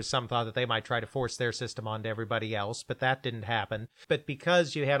there was some thought that they might try to force their system onto everybody else, but that didn't happen. But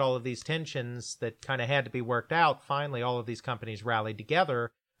because you had all of these tensions that kind of had to be worked out, finally all of these companies rallied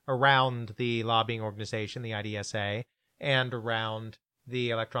together around the lobbying organization, the IDSA, and around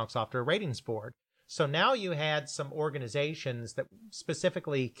the Electronic Software Ratings Board. So now you had some organizations that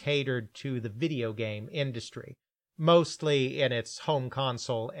specifically catered to the video game industry, mostly in its home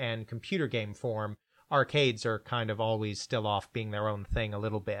console and computer game form. Arcades are kind of always still off being their own thing a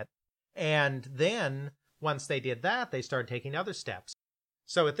little bit. And then, once they did that, they started taking other steps.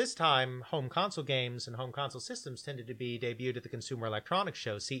 So at this time, home console games and home console systems tended to be debuted at the Consumer Electronics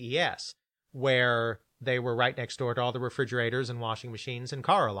Show, CES, where they were right next door to all the refrigerators and washing machines and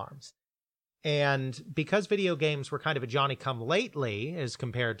car alarms. And because video games were kind of a Johnny-come-lately as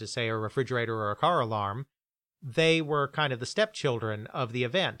compared to, say, a refrigerator or a car alarm, they were kind of the stepchildren of the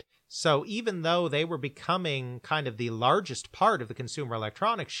event. So even though they were becoming kind of the largest part of the Consumer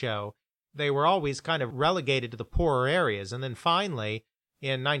Electronics Show, they were always kind of relegated to the poorer areas. And then finally,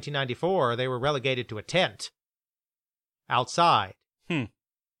 in 1994, they were relegated to a tent outside.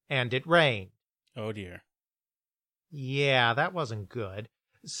 And it rained. Oh, dear. Yeah, that wasn't good.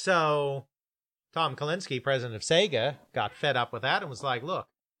 So Tom Kalinske, president of Sega, got fed up with that and was like, look,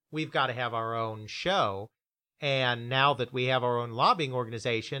 we've got to have our own show. And now that we have our own lobbying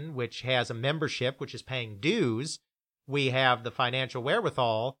organization, which has a membership, which is paying dues, we have the financial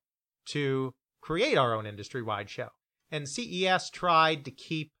wherewithal to create our own industry-wide show. And CES tried to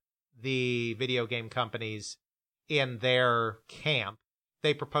keep the video game companies in their camp.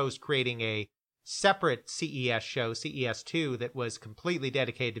 They proposed creating a separate CES show, CES2, that was completely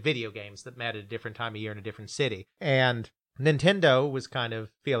dedicated to video games that met at a different time of year in a different city. And Nintendo was kind of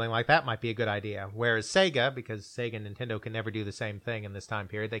feeling like that might be a good idea, whereas Sega, because Sega and Nintendo can never do the same thing in this time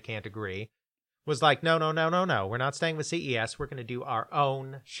period, they can't agree, was like, no, we're not staying with CES, we're going to do our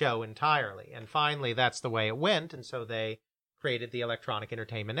own show entirely. And finally, that's the way it went, and so they created the Electronic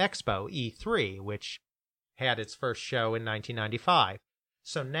Entertainment Expo, E3, which had its first show in 1995.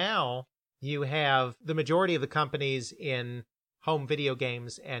 So now you have the majority of the companies in home video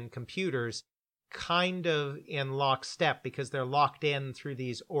games and computers kind of in lockstep because they're locked in through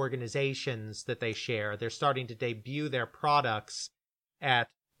these organizations that they share. They're starting to debut their products at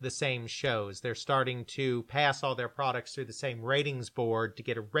the same shows. They're starting to pass all their products through the same ratings board to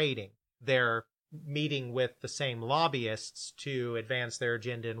get a rating. They're meeting with the same lobbyists to advance their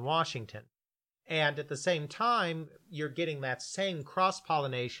agenda in Washington. And at the same time, you're getting that same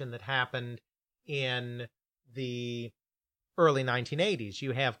cross-pollination that happened in the early 1980s.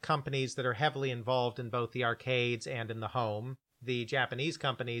 You have companies that are heavily involved in both the arcades and in the home. The Japanese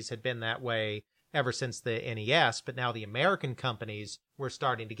companies had been that way ever since the NES, but now the American companies were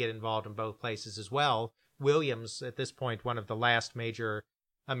starting to get involved in both places as well. Williams, at this point, one of the last major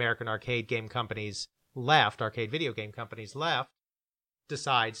American arcade video game companies left,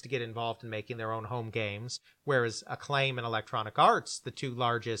 decides to get involved in making their own home games, whereas Acclaim and Electronic Arts, the two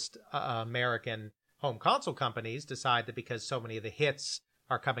largest American home console companies, decide that because so many of the hits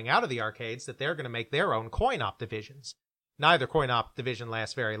are coming out of the arcades that they're going to make their own coin-op divisions. Neither coin-op division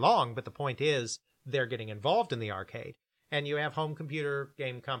lasts very long, but the point is they're getting involved in the arcade. And you have home computer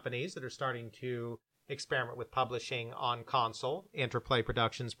game companies that are starting to experiment with publishing on console, Interplay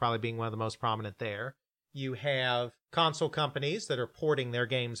Productions probably being one of the most prominent there. You have console companies that are porting their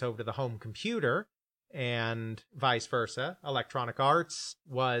games over to the home computer, and vice versa. Electronic Arts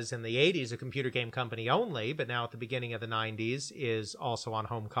was in the 80s a computer game company only, but now at the beginning of the 90s is also on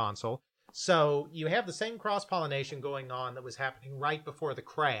home console. So you have the same cross-pollination going on that was happening right before the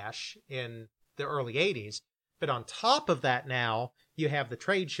crash in the early 80s. But on top of that now, you have the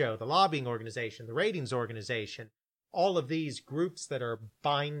trade show, the lobbying organization, the ratings organization, all of these groups that are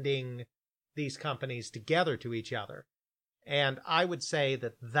binding these companies together to each other. And I would say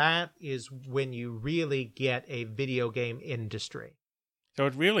that that is when you really get a video game industry. So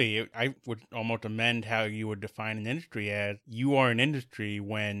it really, I would almost amend how you would define an industry as you are an industry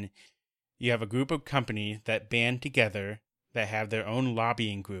when you have a group of companies that band together, that have their own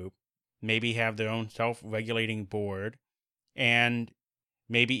lobbying group, maybe have their own self-regulating board, and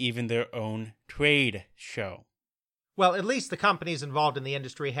maybe even their own trade show. Well, at least the companies involved in the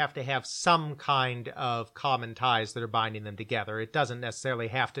industry have to have some kind of common ties that are binding them together. It doesn't necessarily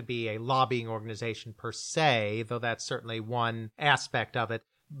have to be a lobbying organization per se, though that's certainly one aspect of it.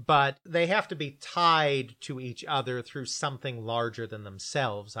 But they have to be tied to each other through something larger than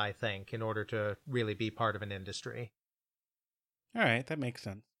themselves, I think, in order to really be part of an industry. All right, that makes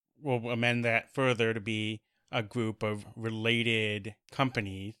sense. We'll amend that further to be a group of related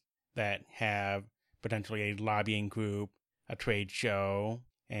companies that have potentially a lobbying group, a trade show,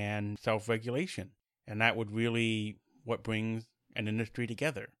 and self-regulation. And that would really what brings an industry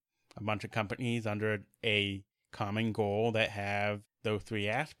together. A bunch of companies under a common goal that have those three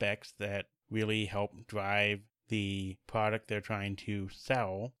aspects that really help drive the product they're trying to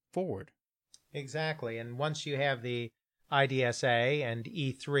sell forward. Exactly. And once you have the IDSA and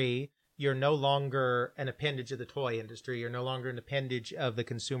E3, you're no longer an appendage of the toy industry. You're no longer an appendage of the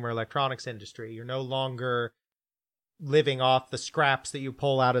consumer electronics industry. You're no longer living off the scraps that you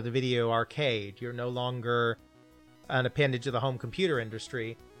pull out of the video arcade. You're no longer an appendage of the home computer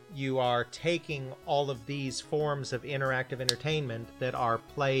industry. You are taking all of these forms of interactive entertainment that are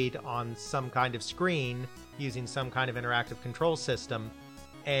played on some kind of screen using some kind of interactive control system,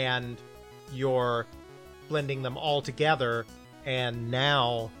 and you're blending them all together, and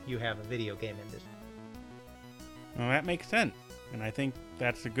now you have a video game industry. Well, that makes sense. And I think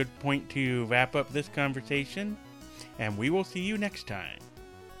that's a good point to wrap up this conversation. And we will see you next time.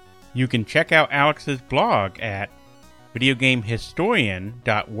 You can check out Alex's blog at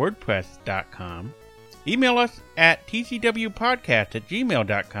videogamehistorian.wordpress.com. Email us at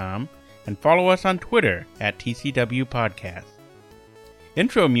tcwpodcast@gmail.com. And follow us on Twitter at tcwpodcast.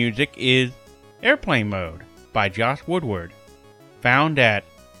 Intro music is Airplane Mode by Josh Woodward, found at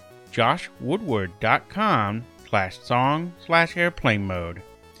joshwoodward.com/song/airplane mode,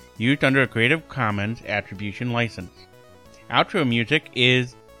 used under a Creative Commons Attribution License. Outro music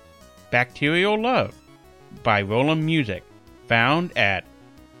is Bacterial Love by Roland Music, found at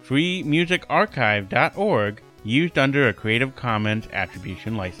freemusicarchive.org, used under a Creative Commons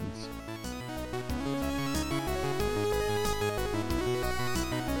Attribution License.